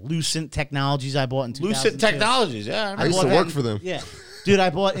disappeared. Lucent Technologies I bought in 2002. Lucent Technologies, yeah. I used to work for them. Yeah. Dude, I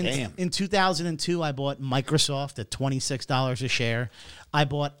bought in 2002, I bought Microsoft at $26 a share. I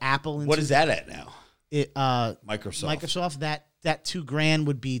bought Apple. What is that at now? Microsoft. Microsoft, that $2,000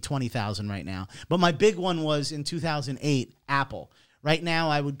 would be $20,000 right now. But my big one was in 2008, Apple. Right now,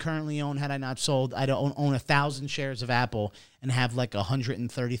 I would currently own, had I not sold, I'd own 1,000 shares of Apple and have like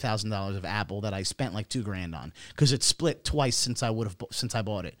 $130,000 of Apple that I spent like $2,000 on because it split twice since I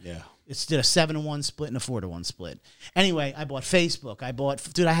bought it. Yeah. It did a 7-to-1 split and a 4-to-1 split. Anyway, I bought Facebook. I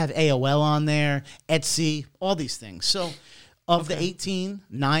have AOL on there, Etsy, all these things. So of the 18,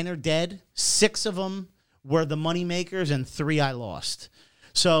 9 are dead. 6 of them were the money makers and 3 I lost.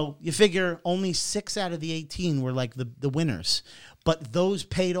 So you figure only 6 out of the 18 were like the winners. But those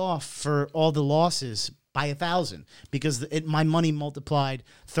paid off for all the losses by 1,000 because my money multiplied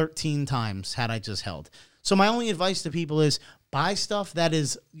 13 times had I just held. So my only advice to people is buy stuff that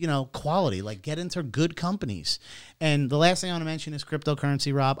is, quality, like get into good companies. And the last thing I want to mention is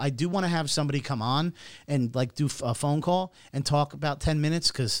cryptocurrency, Rob. I do want to have somebody come on and like do a phone call and talk about 10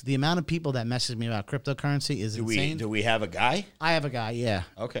 minutes because the amount of people that message me about cryptocurrency is insane. Do we have a guy? I have a guy, yeah.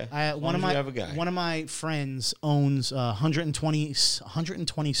 Okay. One of my friends owns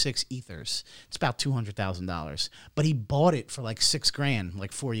 126 ethers. It's about $200,000. But he bought it for like $6,000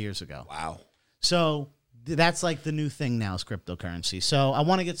 like 4 years ago. Wow. So that's like the new thing now is cryptocurrency. So I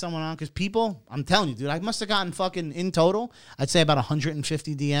want to get someone on because people, I'm telling you, dude, I must have gotten fucking in total, I'd say about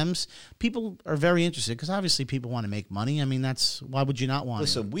 150 DMs. People are very interested because obviously people want to make money. I mean, why would you not want to?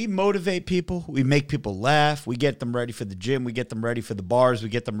 Listen, we motivate people. We make people laugh. We get them ready for the gym. We get them ready for the bars. We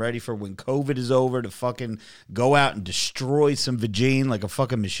get them ready for when COVID is over to fucking go out and destroy some vagine like a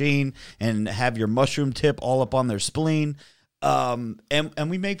fucking machine and have your mushroom tip all up on their spleen. and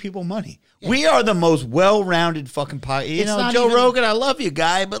we make people money. Yeah. We are the most well-rounded fucking podcast. You know, Joe Rogan, I love you,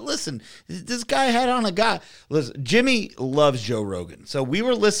 guy, but listen, this guy had on a guy. Listen, Jimmy loves Joe Rogan. So we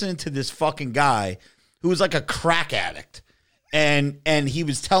were listening to this fucking guy who was like a crack addict. And he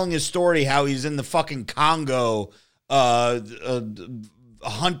was telling his story how he's in the fucking Congo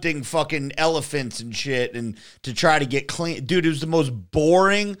hunting fucking elephants and shit and to try to get clean. Dude, it was the most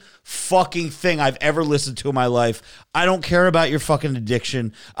boring fucking thing I've ever listened to in my life. I don't care about your fucking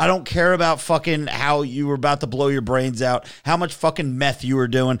addiction. I don't care about fucking how you were about to blow your brains out, how much fucking meth you were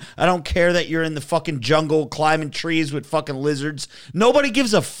doing. I don't care that you're in the fucking jungle climbing trees with fucking lizards. Nobody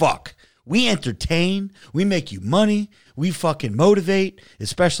gives a fuck. We entertain. We make you money. We fucking motivate,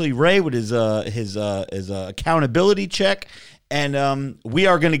 especially Ray with his accountability check. And we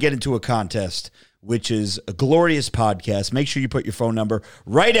are going to get into a contest, which is a glorious podcast. Make sure you put your phone number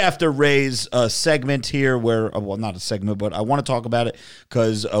right after Ray's segment here where, well, not a segment, but I want to talk about it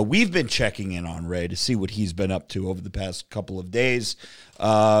because we've been checking in on Ray to see what he's been up to over the past couple of days.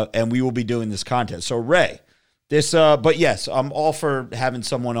 And we will be doing this contest. So, Ray, but yes, I'm all for having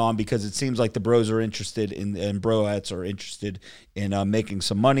someone on because it seems like the bros are interested in, and broettes are interested in making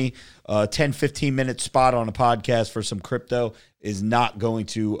some money. 10, 15-minute spot on a podcast for some crypto is not going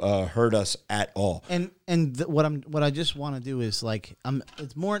to hurt us at all. What I just want to do is like,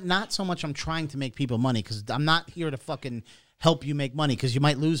 it's more not so much I'm trying to make people money because I'm not here to fucking help you make money because you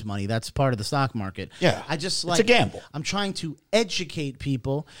might lose money. That's part of the stock market. Yeah. I just it's a gamble. I'm trying to educate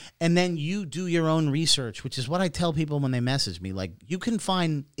people and then you do your own research, which is what I tell people when they message me. Like, you can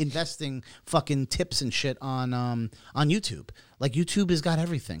find investing fucking tips and shit on YouTube. Like, YouTube has got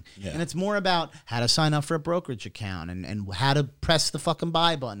everything. Yeah. And it's more about how to sign up for a brokerage account and how to press the fucking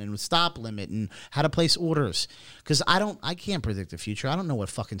buy button and stop limit and how to place orders. Because I can't predict the future. I don't know what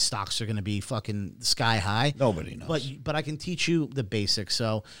fucking stocks are going to be fucking sky high. Nobody knows. But I can teach you the basics.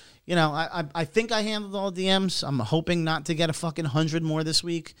 So, you know, I think I handled all DMs. I'm hoping not to get a fucking 100 more this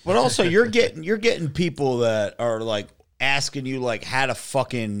week. But also, you're getting people that are like asking you like how to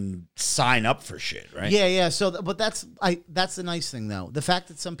fucking sign up for shit, right? Yeah. So, but that's the nice thing though. The fact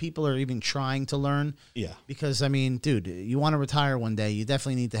that some people are even trying to learn. Yeah. Because I mean, dude, you want to retire one day, you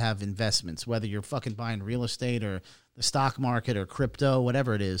definitely need to have investments, whether you're fucking buying real estate or the stock market or crypto,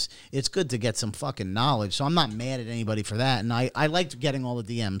 whatever it is. It's good to get some fucking knowledge. So I'm not mad at anybody for that. And I liked getting all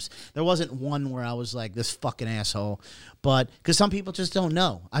the DMs. There wasn't one where I was like, this fucking asshole. But because some people just don't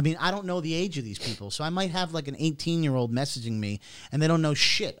know. I mean, I don't know the age of these people. So I might have like an 18-year-old messaging me and they don't know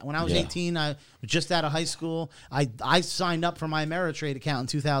shit. When I was 18, I was just out of high school. I signed up for my Ameritrade account in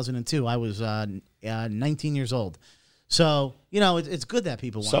 2002. I was 19 years old. So, you know, it's good that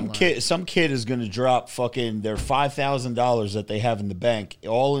people want to learn. Some kid is going to drop fucking their $5,000 that they have in the bank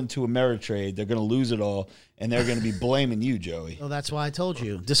all into Ameritrade. They're going to lose it all, and they're going to be blaming you, Joey. Well, that's why I told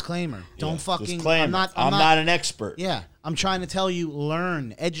you. Disclaimer. Don't fucking... Disclaimer. I'm not an expert. Yeah. I'm trying to tell you,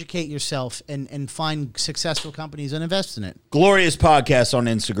 learn, educate yourself, and find successful companies and invest in it. Glorious Podcast on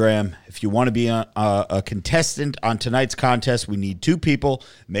Instagram. If you want to be a contestant on tonight's contest, we need 2 people.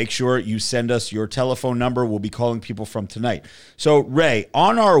 Make sure you send us your telephone number. We'll be calling people from tonight. So, Ray,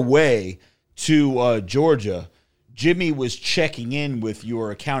 on our way to Georgia, Jimmy was checking in with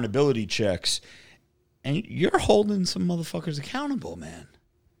your accountability checks, and you're holding some motherfuckers accountable, man.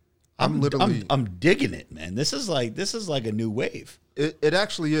 I'm digging it, man. This is like a new wave. It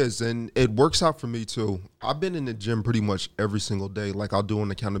actually is, and it works out for me too. I've been in the gym pretty much every single day. Like, I'll do an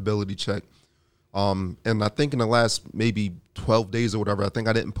accountability check. And I think in the last maybe 12 days or whatever, I think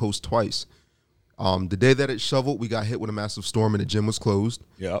I didn't post twice. The day that it shoveled, we got hit with a massive storm and the gym was closed.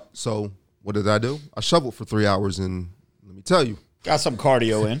 Yeah. So what did I do? I shoveled for 3 hours, and let me tell you, got some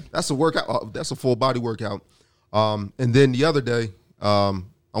cardio in. That's a workout. That's a full body workout. And then the other day,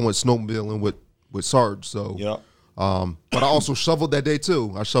 I went snowmobiling with Sarge. So, yeah. But I also shoveled that day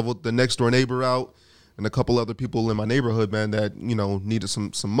too. I shoveled the next door neighbor out and a couple other people in my neighborhood, man, that, you know, needed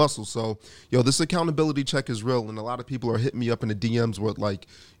some muscle. So, this accountability check is real. And a lot of people are hitting me up in the DMs with, like,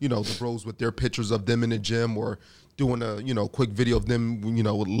 you know, the bros with their pictures of them in the gym or doing a, you know, quick video of them, you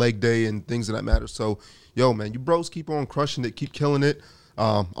know, with leg day and things of that matter. So, man, you bros keep on crushing it, keep killing it.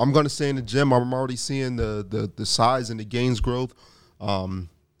 I'm going to stay in the gym. I'm already seeing the size and the gains growth.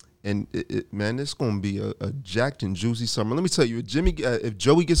 And man, it's going to be a jacked and juicy summer. Let me tell you, if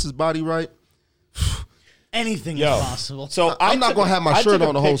Joey gets his body right, anything is possible. So I'm not going to have my shirt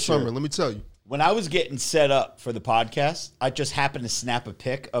on the whole summer. Let me tell you. When I was getting set up for the podcast, I just happened to snap a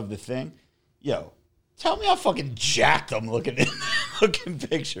pic of the thing. Tell me how fucking jacked I'm looking in looking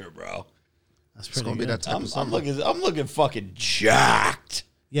picture, bro. That's pretty good. Be that type of summer. I'm looking fucking jacked.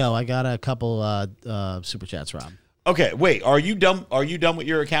 I got a couple super chats, Rob. Okay, wait. Are you done? Are you done with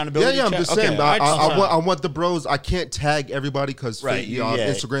your accountability? Yeah, I'm check? just Okay, saying. all right, I want the bros. I can't tag everybody because Right, yeah.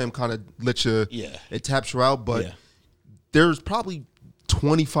 Instagram kind of lets you. Yeah. It taps you out, but Yeah. there's probably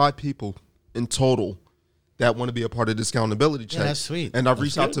 25 people in total that want to be a part of this accountability check. that's sweet. And I've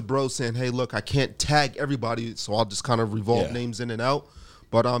reached out to bros saying, "Hey, look, I can't tag everybody, so I'll just kind of revolve Yeah. names in and out."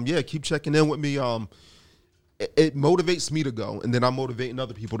 But yeah, keep checking in with me. It motivates me to go, and then I'm motivating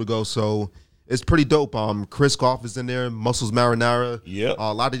other people to go. So it's pretty dope. Chris Goff is in there, Muscles Marinara. Yep.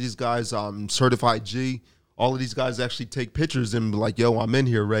 A lot of these guys, Certified G. All of these guys actually take pictures and be like, "Yo, I'm in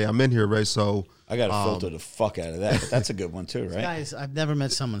here, Ray. I'm in here, Ray." So I got to filter the fuck out of that. But that's a good one too, right? Guys, I've never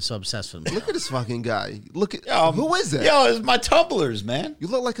met someone so obsessed with him. look at this fucking guy. Look at Yo, who is that? Yo, it's my tumblers, man. You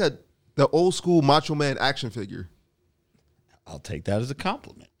look like the old school Macho Man action figure. I'll take that as a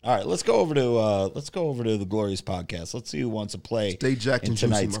compliment. All right, let's go over to the Glorious Podcast. Let's see who wants to play Stay jacked in and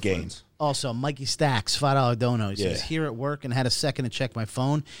juicy, tonight's my game. friends. Also, Mikey Stacks, $5 dono. He says, Yeah. here at work and had a second to check my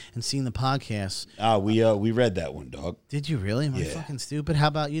phone and seen the podcast. We read that one, dog. Did you really? Am I Yeah. fucking stupid? How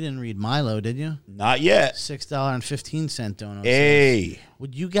about you didn't read Milo, did you? Not yet. $6.15 dono. Hey,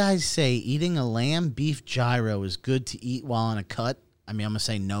 Would you guys say eating a lamb beef gyro is good to eat while on a cut? I mean, I'm going to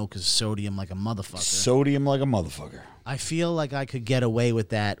say no because sodium like a motherfucker. sodium like a motherfucker. I feel like I could get away with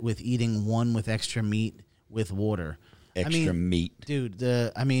that with eating one with extra meat with water. Extra meat. Dude,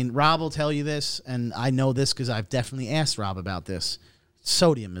 Rob will tell you this, and I know this because I've definitely asked Rob about this.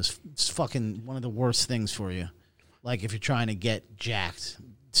 Sodium is fucking one of the worst things for you. Like, if you're trying to get jacked,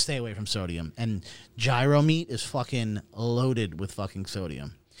 stay away from sodium. And gyro meat is fucking loaded with fucking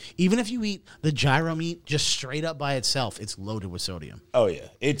sodium. Even if you eat the gyro meat just straight up by itself, it's loaded with sodium. Oh yeah,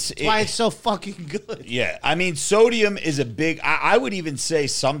 That's why it's so fucking good. Yeah, I mean, sodium is a big. I would even say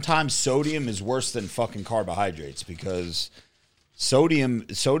sometimes sodium is worse than fucking carbohydrates because sodium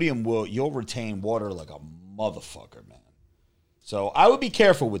you'll retain water like a motherfucker, man. So I would be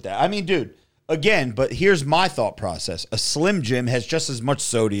careful with that. I mean, dude, again, but here's my thought process: a Slim Jim has just as much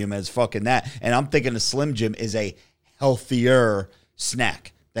sodium as fucking that, and I'm thinking a Slim Jim is a healthier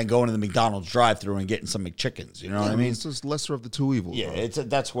snack than going to the McDonald's drive-thru and getting some McChickens. You know what I mean? It's just lesser of the two evils. Yeah, bro.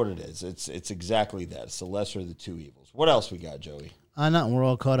 that's what it is. It's exactly that. It's the lesser of the two evils. What else we got, Joey? Nothing. We're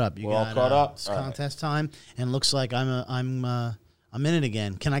all caught up. We're all caught up? It's All right. contest time, and looks like I'm in it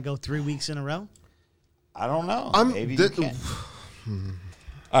again. Can I go 3 weeks in a row? I don't know. I'm- Maybe th- you can.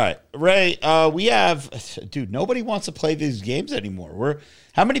 All right, Ray. We have, dude. Nobody wants to play these games anymore.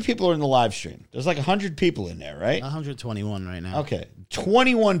 How many people are in the live stream? There's like 100 people in there, right? 121 right now. Okay,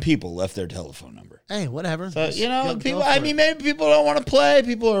 21 people left their telephone number. Hey, whatever. So Just go people. for I it. mean, maybe people don't want to play.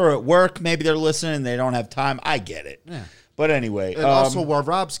 People are at work. Maybe they're listening. And they don't have time. I get it. Yeah. But anyway, And also, while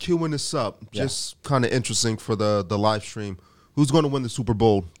Rob's queuing this up, just kind of interesting for the live stream. Who's going to win the Super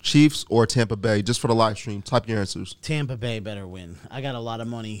Bowl, Chiefs or Tampa Bay? Just for the live stream, type your answers. Tampa Bay better win. I got a lot of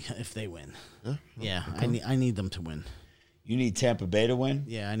money if they win. Yeah, I need them to win. you need Tampa Bay to win.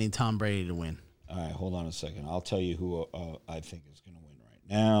 Yeah, I need Tom Brady to win. All right, hold on a second. I'll tell you who I think is going to win right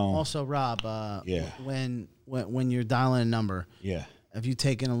now. Also, Rob, Yeah. when you're dialing a number, Yeah, have you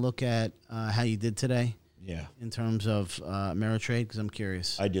taken a look at how you did today yeah, in terms of Ameritrade? Because I'm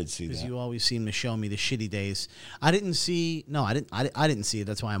curious. I did see Because that. you always seem to show me the shitty days. I didn't see. No, I didn't see it.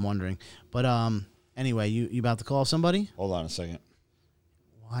 That's why I'm wondering. But anyway, you about to call somebody? Hold on a second.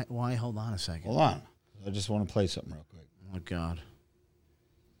 Why? Hold on a second. Hold on. I just want to play something real quick. Oh God.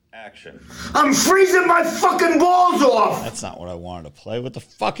 Action. I'm freezing my fucking balls off! That's not what I wanted to play. What the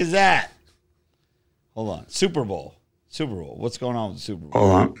fuck is that? Hold on. Super Bowl. Super Bowl. What's going on with the Super Bowl?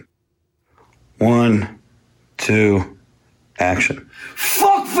 Hold on. 1, 2, action.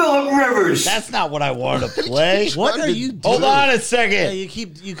 Fuck Phillip Rivers! That's not what I wanted to play. What are you doing? Hold on a Yeah, second. you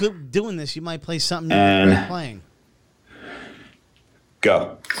keep doing this. You might play something And- you're playing.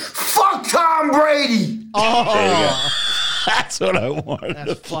 Go. Fuck Tom Brady! That's what I wanted That's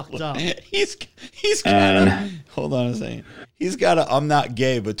to fucked play. up. He's got a, hold on a second. He's got a I'm not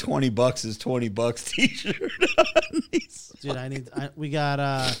gay, but $20 is $20 t-shirt on. Dude, we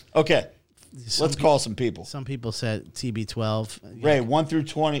got Okay. some Let's call some people. Some people said TB12. Ray, 1 through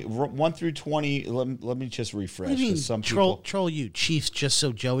 20. 1 through 20. Let me just refresh. What do you mean, 'cause some troll people. you, Chiefs, just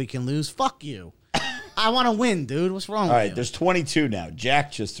so Joey can lose? Fuck you. I want to win, dude. What's wrong All with right, you? there's 22 now.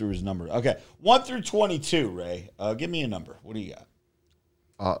 Jack just threw his number. Okay, 1 through 22, Ray. Give me a number. What do you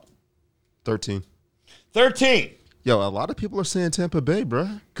got? 13. 13. Yo, a lot of people are saying Tampa Bay,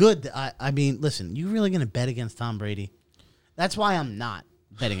 bruh. Good. I mean, listen, you really going to bet against Tom Brady? That's why I'm not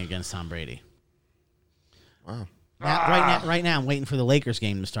betting against Tom Brady. Wow. Right now, I'm waiting for the Lakers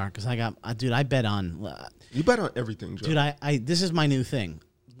game to start because I bet on. You bet on everything, Joe. Dude, I this is my new thing.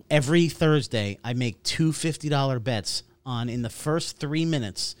 every Thursday, I make two $50 bets on in the first 3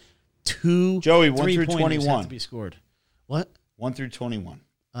 minutes. Joey, 1 through 3-pointers 21 have to be scored. What? 1 through 21.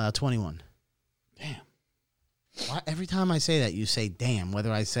 21. Damn. Why, every time I say that, you say damn,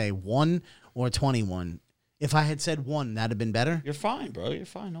 whether I say 1 or 21. If I had said 1, that'd have been better. You're fine, bro. You're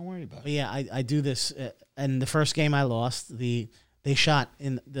fine. Don't worry about it. But yeah, I do this. And the first game I lost, they shot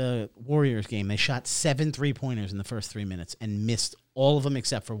in the Warriors game. They shot 7 3-pointers in the first 3 minutes and missed all of them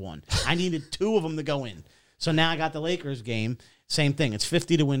except for one. I needed 2 of them to go in. So now I got the Lakers game. Same thing. It's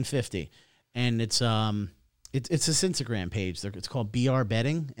 50 to win 50, and it's this Instagram page. It's called BR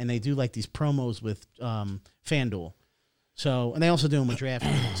Betting, and they do like these promos with FanDuel. So, and they also do them with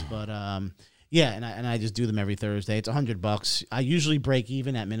DraftKings. But yeah, and I just do them every Thursday. It's $100. I usually break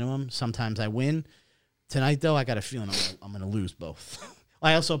even at minimum. Sometimes I win. Tonight though, I got a feeling I'm going to lose both.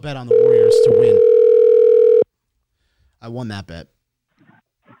 I also bet on the Warriors to win. I won that bet.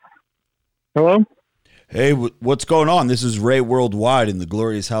 Hello? Hey, what's going on? This is Ray Worldwide in the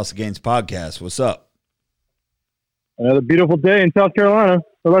Glorious House of Gains podcast. What's up? Another beautiful day in South Carolina.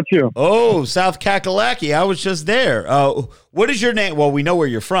 How about you? Oh, South Kakalaki. I was just there. What is your name? Well, we know where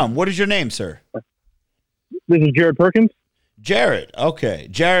you're from. What is your name, sir? This is Jared Perkins. Jared. Okay.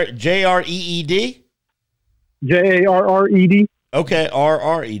 Jared, J-R-E-E-D? Jarred. Okay,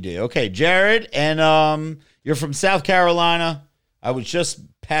 R-R-E-D. Okay, Jared, and you're from South Carolina. I was just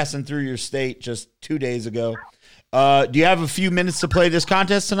passing through your state just 2 days ago. Do you have a few minutes to play this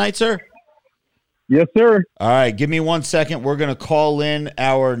contest tonight, sir? Yes, sir. All right, give me 1 second. We're going to call in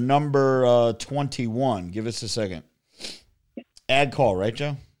our number 21. Give us a second. Add call, right,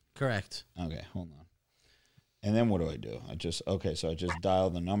 Joe? Correct. Okay, hold on. And then what do? So I just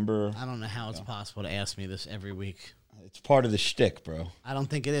dial the number. I don't know how it's possible to ask me this every week. It's part of the shtick, bro. I don't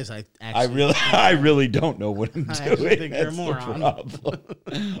think it is. I really don't know what I'm doing. I actually think you're a That's moron. the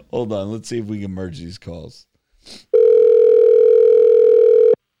problem. Hold on, let's see if we can merge these calls.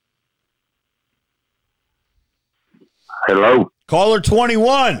 Hello. Caller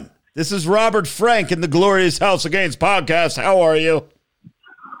 21. This is Robert Frank in the Glorious House of Gains podcast. How are you?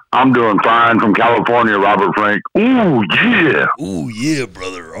 I'm doing fine from California, Robert Frank. Ooh, yeah. Ooh, yeah,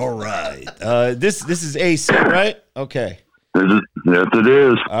 brother. All right. This is AC, right? Okay. Yes, it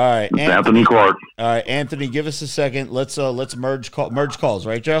is. All right. It's Anthony Clark. All right, Anthony, give us a second. Let's merge calls,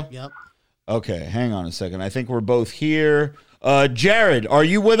 right, Joe? Yep. Okay, hang on a second. I think we're both here. Jared, are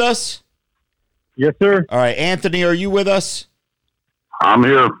you with us? Yes, sir. All right, Anthony, are you with us? I'm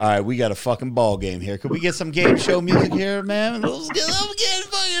here. All right, we got a fucking ball game here. Could we get some game show music here, man? I'm getting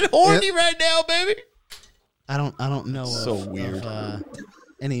fucking horny right now, baby. I don't know. So weird.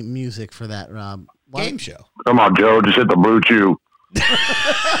 Any music for that, Rob? What? Game show. Come on, Joe. Just hit the blue chew. Damn,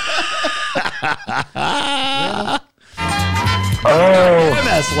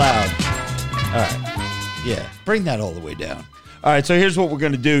 that's loud. All right. Yeah, bring that all the way down. All right, so here's what we're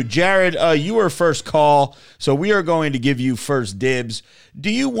going to do. Jared, you were first call, so we are going to give you first dibs.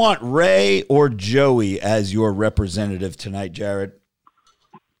 Do you want Ray or Joey as your representative tonight, Jared?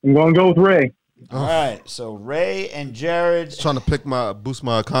 I'm going to go with Ray. All right, so Ray and Jared. Just trying to boost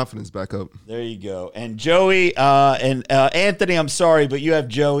my confidence back up. There you go. And Joey and Anthony, I'm sorry, but you have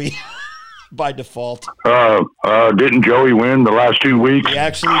Joey by default. Didn't Joey win the last 2 weeks? He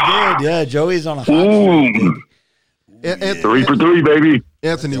actually did. Yeah, Joey's on a hot Ooh. streak. 3 for 3, baby.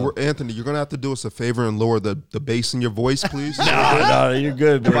 Anthony, you're gonna have to do us a favor and lower the bass in your voice, please. No, you're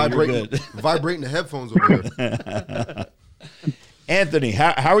good, man. You're good. Vibrating the headphones over here. Anthony,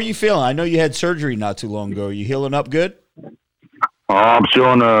 how are you feeling? I know you had surgery not too long ago. Are you healing up good? I'm still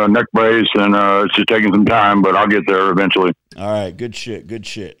on a neck brace, and it's just taking some time, but I'll get there eventually. All right, good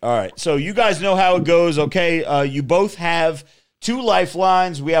shit. All right, so you guys know how it goes, okay? You both have 2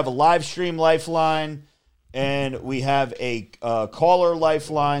 lifelines. We have a live stream lifeline, and we have a caller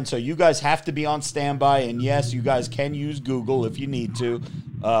lifeline. So you guys have to be on standby, and yes, you guys can use Google if you need to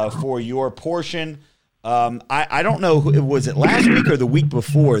for your portion. I don't know, was it last week or the week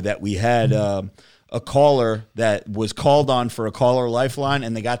before that we had a caller that was called on for a caller lifeline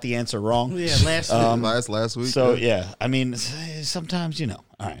and they got the answer wrong? Yeah, last week. So, yeah, I mean, sometimes, you know.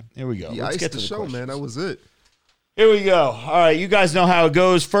 All right, here we go. Let's get to the show, questions. Man. That was it. Here we go. All right, you guys know how it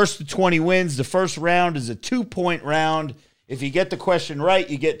goes. First to 20 wins. The first round is a 2-point round. If you get the question right,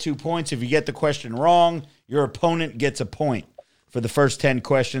 you get 2 points. If you get the question wrong, your opponent gets a point for the first 10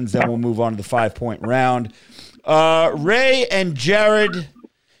 questions. Then we'll move on to the 5-point round. Ray and Jared,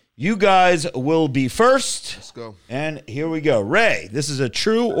 you guys will be first. Let's go. And here we go. Ray, this is a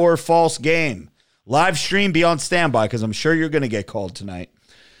true or false game. Live stream, be on standby because I'm sure you're going to get called tonight.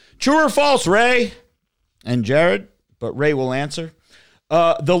 True or false, Ray? And Jared, but Ray will answer.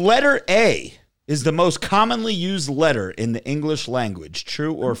 The letter A is the most commonly used letter in the English language.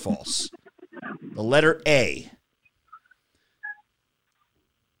 True or false? The letter A.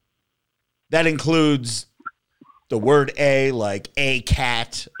 That includes the word A, like a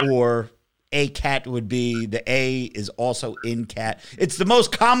cat, or a cat would be the A is also in cat. It's the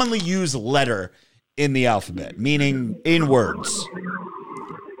most commonly used letter in the alphabet, meaning in words.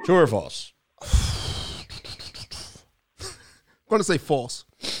 True or false? I'm going to say false.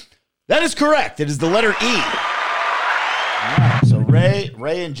 That is correct. It is the letter E. All right, so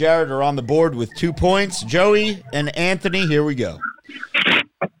Ray and Jared are on the board with 2 points. Joey and Anthony, here we go.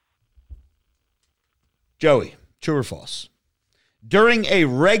 Joey, true or false? During a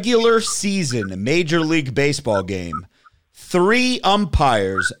regular season Major League Baseball game, 3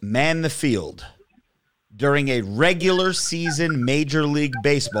 umpires man the field. During a regular season Major League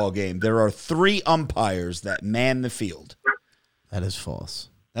Baseball game, there are 3 umpires that man the field. That is false.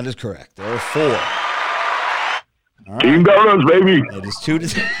 That is correct. There are 4. All right. Team Donuts, baby. It is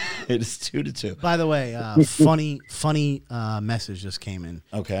 2-2. It is 2-2. By the way, funny message just came in.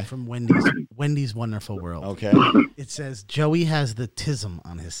 Okay. From Wendy's Wonderful World. Okay. It says Joey has the tism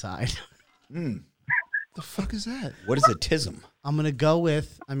on his side. The fuck is that? What is a tism? I'm gonna go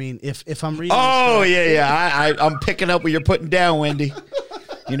with. I mean, if I'm reading. Oh yeah. I'm picking up what you're putting down, Wendy.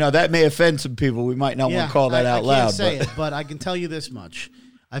 You know that may offend some people. We might not want to call that out loud. I can't say it, but I can tell you this much: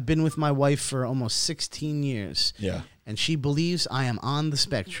 I've been with my wife for almost 16 years. Yeah. And she believes I am on the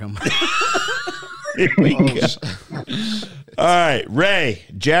spectrum. Here we go. All right, Ray.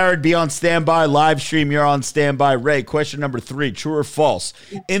 Jared, be on standby. Live stream, you're on standby. Ray, question number 3, true or false?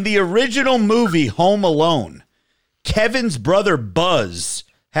 In the original movie Home Alone, Kevin's brother Buzz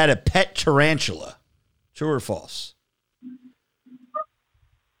had a pet tarantula. True or false?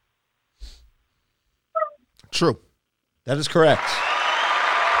 True. That is correct.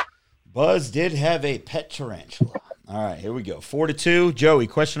 Buzz did have a pet tarantula. All right, here we go. 4-2. Joey,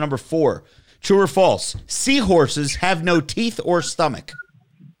 question number 4. True or false? Seahorses have no teeth or stomach.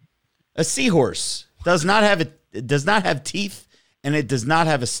 A seahorse does not have teeth, and it does not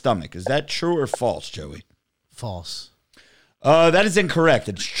have a stomach. Is that true or false, Joey? False. That is incorrect.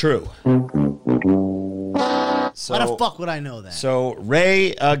 It's true. So, Why the fuck would I know that? So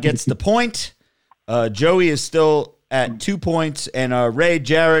Ray gets the point. Joey is still at 2 points. And Ray,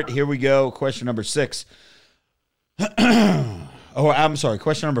 Jarrett, here we go. Question number 6. I'm sorry.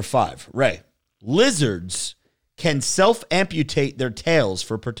 Question number 5. Ray, lizards can self-amputate their tails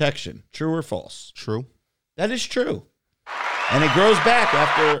for protection. True or false? True. That is true. And it grows back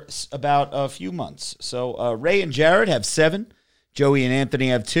after about a few months. So Ray and Jared have 7. Joey and Anthony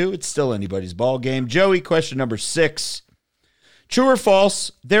have 2. It's still anybody's ball game. Joey, question number 6. True or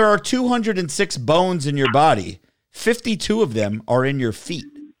false? There are 206 bones in your body. 52 of them are in your feet.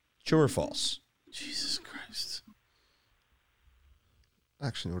 True or false? Jesus Christ. I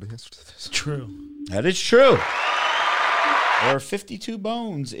actually know the answer to this. True. That is true. There are 52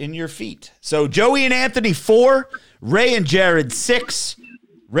 bones in your feet. So Joey and Anthony 4, Ray and Jared 6.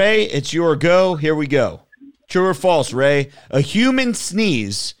 Ray, it's your go. Here we go. True or false, Ray? A human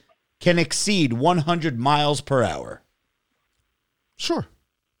sneeze can exceed 100 miles per hour. Sure.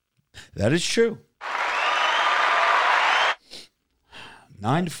 That is true.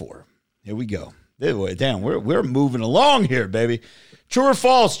 9-4. Here we go. Damn, we're moving along here, baby. True or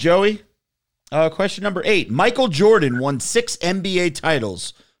false, Joey? Question number 8. Michael Jordan won 6 NBA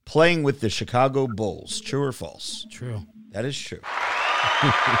titles playing with the Chicago Bulls. True or false? True. That is true.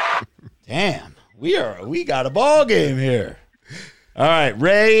 Damn, we got a ball game here. All right,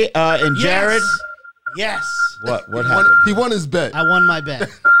 Ray and Jared. Yes. What happened? He won his bet. I won my bet.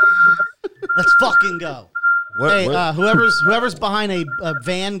 Let's fucking go. Hey, whoever's behind a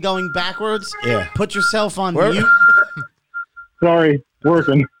van going backwards, put yourself on mute. Sorry,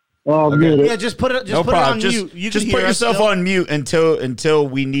 working. Oh, muted. Yeah, just put it on mute. You just can put hear yourself us on mute until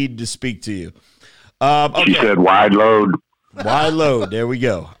we need to speak to you. Okay. She said wide load. Wide load. There we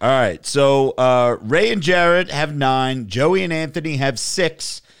go. All right. So Ray and Jared have 9. Joey and Anthony have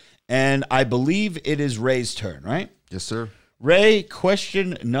 6. And I believe it is Ray's turn, right? Yes, sir. Ray,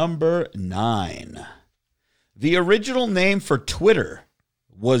 question number 9. The original name for Twitter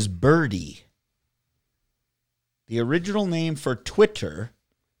was Birdie. The original name for Twitter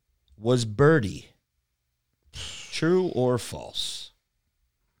was Birdie. True or false?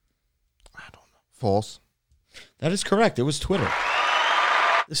 I don't know. False. That is correct. It was Twitter.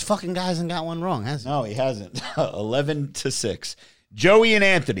 This fucking guy hasn't got one wrong, has he? No, he hasn't. 11-6. Joey and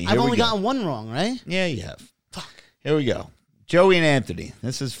Anthony. I've only gotten one wrong, right? Yeah, you have. Fuck. Here we go. Joey and Anthony,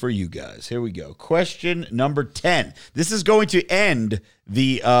 this is for you guys. Here we go. Question number 10. This is going to end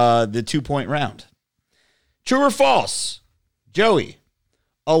the 2-point round. True or false? Joey,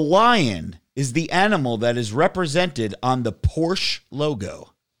 a lion is the animal that is represented on the Porsche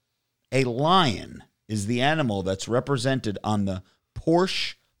logo. A lion is the animal that's represented on the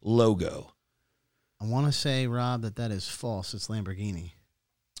Porsche logo. I want to say, Rob, that is false. It's Lamborghini.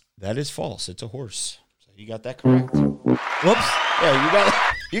 That is false. It's a horse. So you got that correct. Whoops. Yeah,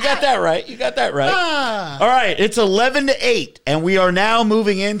 you got that right. You got that right. All right, it's 11-8, and we are now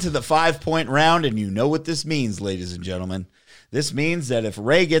moving into the 5-point round, and you know what this means, ladies and gentlemen. This means that if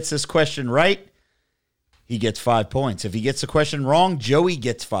Ray gets this question right, he gets 5 points. If he gets the question wrong, Joey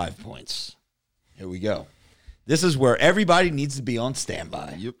gets 5 points. Here we go. This is where everybody needs to be on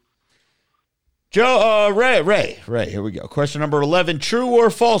standby. Yep. Ray, here we go. Question number 11. True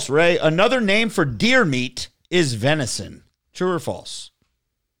or false, Ray? Another name for deer meat is venison. True or false?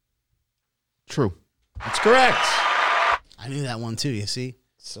 True. That's correct. I knew that one too, you see?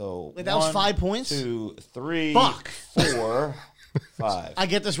 So wait, that was 5 points? 2, 3, Fuck. 4, 5. I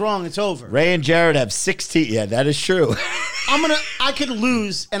get this wrong, it's over. Ray and Jared have 16. Yeah, that is true. I could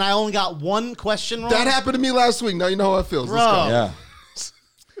lose, and I only got one question wrong. That happened to me last week. Now you know how it feels. Bro. Let's go. Yeah.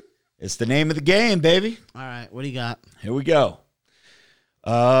 It's the name of the game, baby. All right, what do you got? Here we go.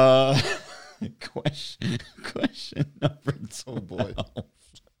 Question number 12. Oh boy.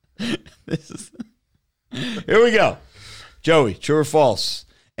 Here we go. Joey, true or false?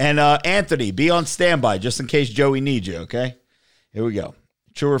 And Anthony, be on standby just in case Joey needs you, okay? Here we go.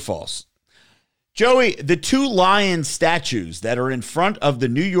 True or false? Joey, the 2 lion statues that are in front of the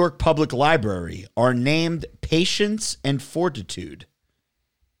New York Public Library are named Patience and Fortitude.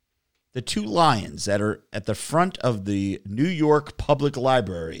 The 2 lions that are at the front of the New York Public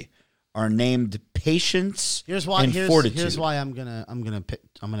Library are named Patience and Fortitude. Here's why I'm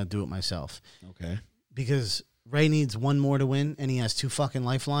gonna do it myself. Okay. Because Ray needs one more to win, and he has 2 fucking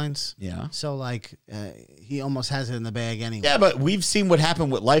lifelines. Yeah. So he almost has it in the bag anyway. Yeah, but we've seen what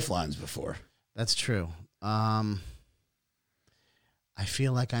happened with lifelines before. That's true. I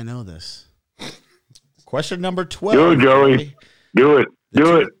feel like I know this. Question number 12. Do it, Joey. Do it.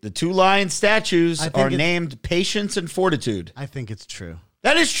 The 2 lion statues are named Patience and Fortitude. I think it's true.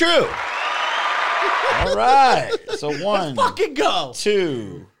 That is true. All right. So 1, fucking go.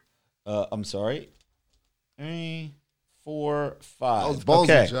 2. I'm sorry. 3, 4, 5. That was ballsy,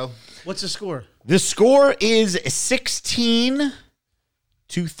 okay. Joe. What's the score? The score is 16-13.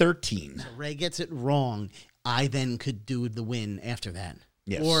 So Ray gets it wrong. I then could do the win after that.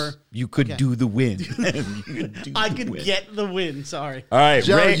 Yes. Or you could do the win. I could get the win. Sorry. All right,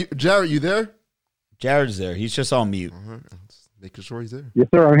 Jared, you there? Jared's there. He's just on mute. Making sure he's there. Yes,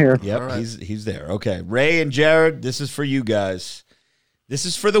 sir. I'm here. Yep, right. He's there. Okay, Ray and Jared, this is for you guys. This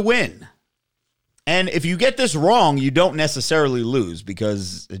is for the win. And if you get this wrong, you don't necessarily lose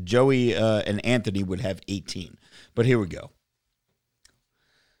because Joey and Anthony would have 18. But here we go.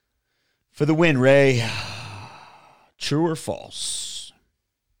 For the win, Ray, true or false?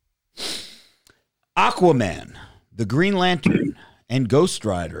 Aquaman, the Green Lantern, and Ghost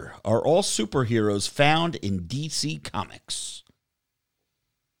Rider are all superheroes found in DC Comics.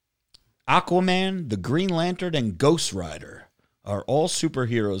 Aquaman, the Green Lantern, and Ghost Rider are all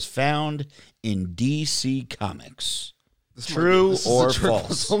superheroes found in DC Comics. True or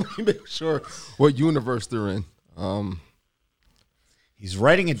false? Let me make sure what universe they're in. He's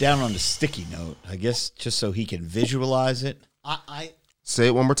writing it down on a sticky note, I guess, just so he can visualize it. Say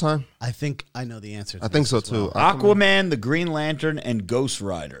it one more time. I think I know the answer. I think so too. Well. Aquaman, the Green Lantern, and Ghost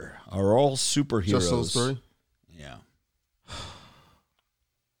Rider are all superheroes. Just those 3? Yeah.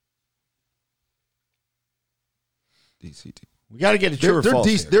 DC. We got to get a true or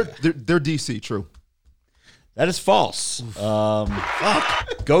false. They're DC. True. That is false.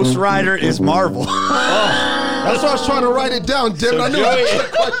 Fuck. Ghost Rider is Marvel. That's why I was trying to write it down, David. I knew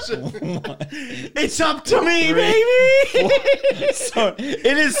that question. It's up to me, baby. So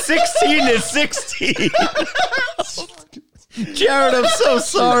it is 16-16. Jared, I'm so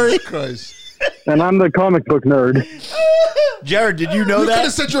sorry. Christ. And I'm the comic book nerd. Jared, did you know You that? could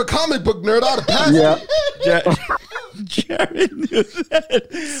have said you're a comic book nerd. I'd have passed Yeah. Jared knew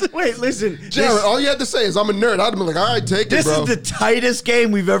that. Wait, listen. Jared, all you had to say is I'm a nerd. I'd have been like, all right, take This it, bro. is the tightest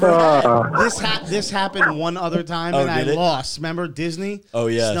game we've ever had. This happened one other time, and I lost. Remember Disney? Oh,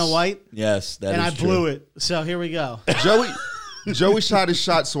 yes. Snow White? Yes, that and is I true. blew it. So here we go. Joey shot his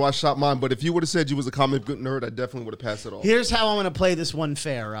shot, so I shot mine. But if you would have said you was a comic book nerd, I definitely would have passed it off. Here's how I'm going to play this one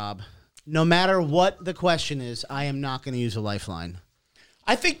fair, Rob. No matter what the question is, I am not going to use a lifeline.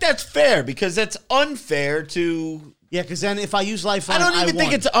 I think that's fair because that's unfair to. Yeah, because then if I use Lifeline, I don't even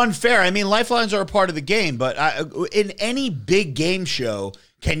think won. it's unfair. I mean, lifelines are a part of the game, but in any big game show,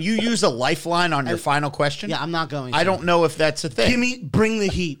 can you use a lifeline on your final question? Yeah, I'm not going to. I don't know if that's a thing. Bring the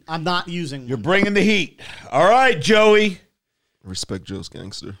heat. I'm not using You're one. bringing the heat. All right, Joey. Respect Joe's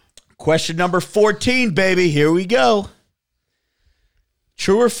gangster. Question number 14, baby. Here we go.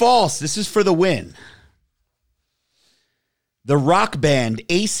 True or false? This is for the win. The rock band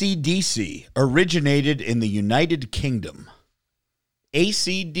AC/DC originated in the United Kingdom.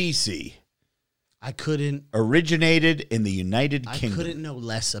 AC/DC I couldn't. originated in the United Kingdom. I couldn't know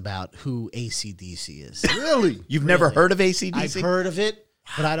less about who AC/DC is. Really? You've never heard of AC/DC? I've heard of it,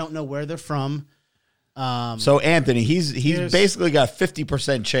 but I don't know where they're from. So Anthony, he's basically got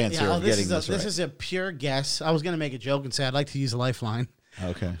 50% chance here of this getting is this right. This is a pure guess. I was going to make a joke and say I'd like to use a lifeline.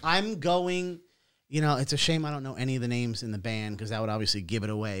 Okay. I'm going. It's a shame I don't know any of the names in the band because that would obviously give it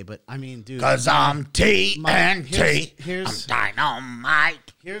away. But I mean, dude, Cause I'm TNT. Here's I'm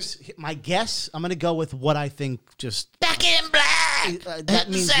dynamite. Here's my guess. I'm gonna go with what I think. Just Back in black.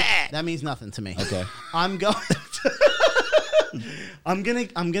 that means nothing to me. Okay. I'm going.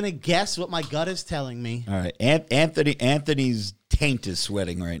 I'm gonna guess what my gut is telling me. All right. Anthony's taint is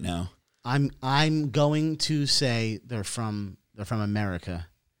sweating right now. I'm going to say they're from America.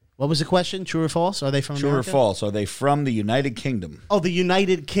 What was the question? True or false? Are they from True America? or false? Are they from the United Kingdom? Oh, the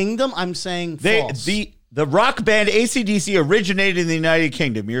United Kingdom? I'm saying false. The rock band AC/DC originated in the United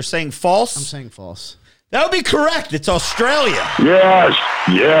Kingdom. You're saying false? I'm saying false. That would be correct. It's Australia. Yes.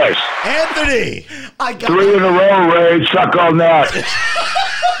 Anthony. I got 3 in a row, Ray. Suck on that.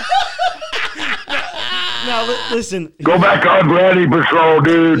 No, listen. Go back on Granny Patrol,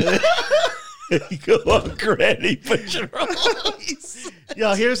 dude. Go on, Granny Patrol.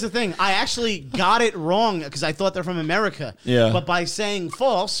 Yo, here's the thing. I actually got it wrong because I thought they're from America. Yeah. But by saying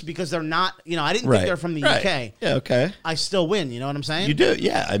false, because they're not, I didn't think they're from the UK. Yeah, okay. I still win. You know what I'm saying? You do,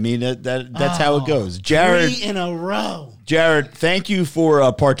 yeah. I mean, that's how it goes. Jared, 3 in a row. Jared, thank you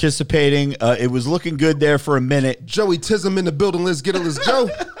for participating. It was looking good there for a minute, Joey Tism in the building. Let's get it. Let's go.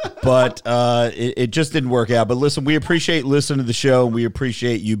 but it just didn't work out. But listen, we appreciate listening to the show, and we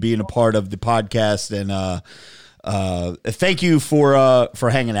appreciate you being a part of the podcast. And thank you for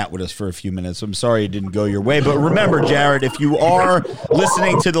hanging out with us for a few minutes. I'm sorry it didn't go your way, but remember, Jared, if you are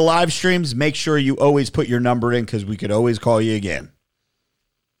listening to the live streams, make sure you always put your number in because we could always call you again.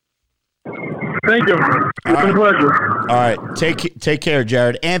 Thank you. It's been a pleasure. All right, take care,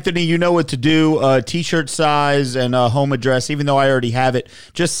 Jared. Anthony, you know what to do. T-shirt size and home address. Even though I already have it,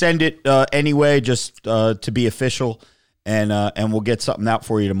 just send it anyway, just to be official, and we'll get something out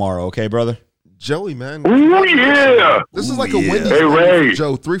for you tomorrow. Okay, brother? Joey, man. Ooh, yeah. This is like a Wendy's. Hey, Ray.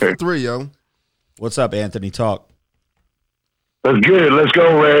 Joe, 3 for 3, yo. What's up, Anthony? Talk. Let's get it. Let's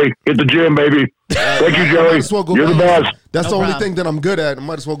go, Ray. Hit the gym, baby. Thank you, Joey. Might as well go You're the back. best. That's No the only problem. thing that I'm good at. I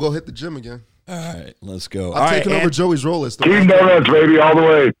might as well go hit the gym again. All right, let's go. I've taken over Joey's role as the Team donuts, baby, all the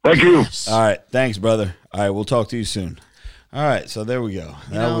way. Thank you. All right, thanks, brother. All right, we'll talk to you soon. All right, so there we go.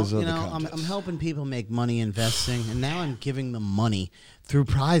 That was the contest. I'm helping people make money investing, and now I'm giving them money through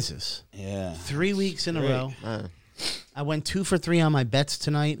prizes. Yeah. 3 weeks in a row. Man. I went 2 for 3 on my bets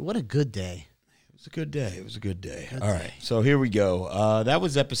tonight. What a good day. It was a good day. It was a good day. All right, so here we go. That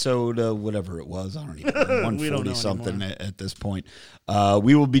was episode whatever it was. I don't even know. 140 something at this point.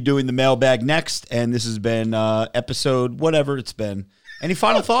 We will be doing the mailbag next, and this has been episode whatever it's been. Any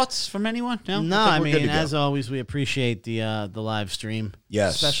final thoughts from anyone? No, I I think we're good mean, to go. as always, we appreciate the live stream.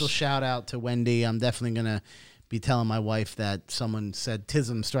 Yes. Special shout out to Wendy. I'm definitely gonna be telling my wife that someone said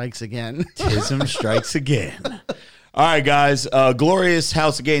Tism strikes again. Tism strikes again. All right, guys. Glorious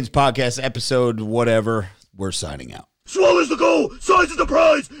House of Games podcast episode whatever. We're signing out. Swallows the goal, size is the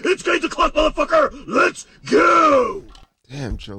prize. It's game to clock, motherfucker. Let's go.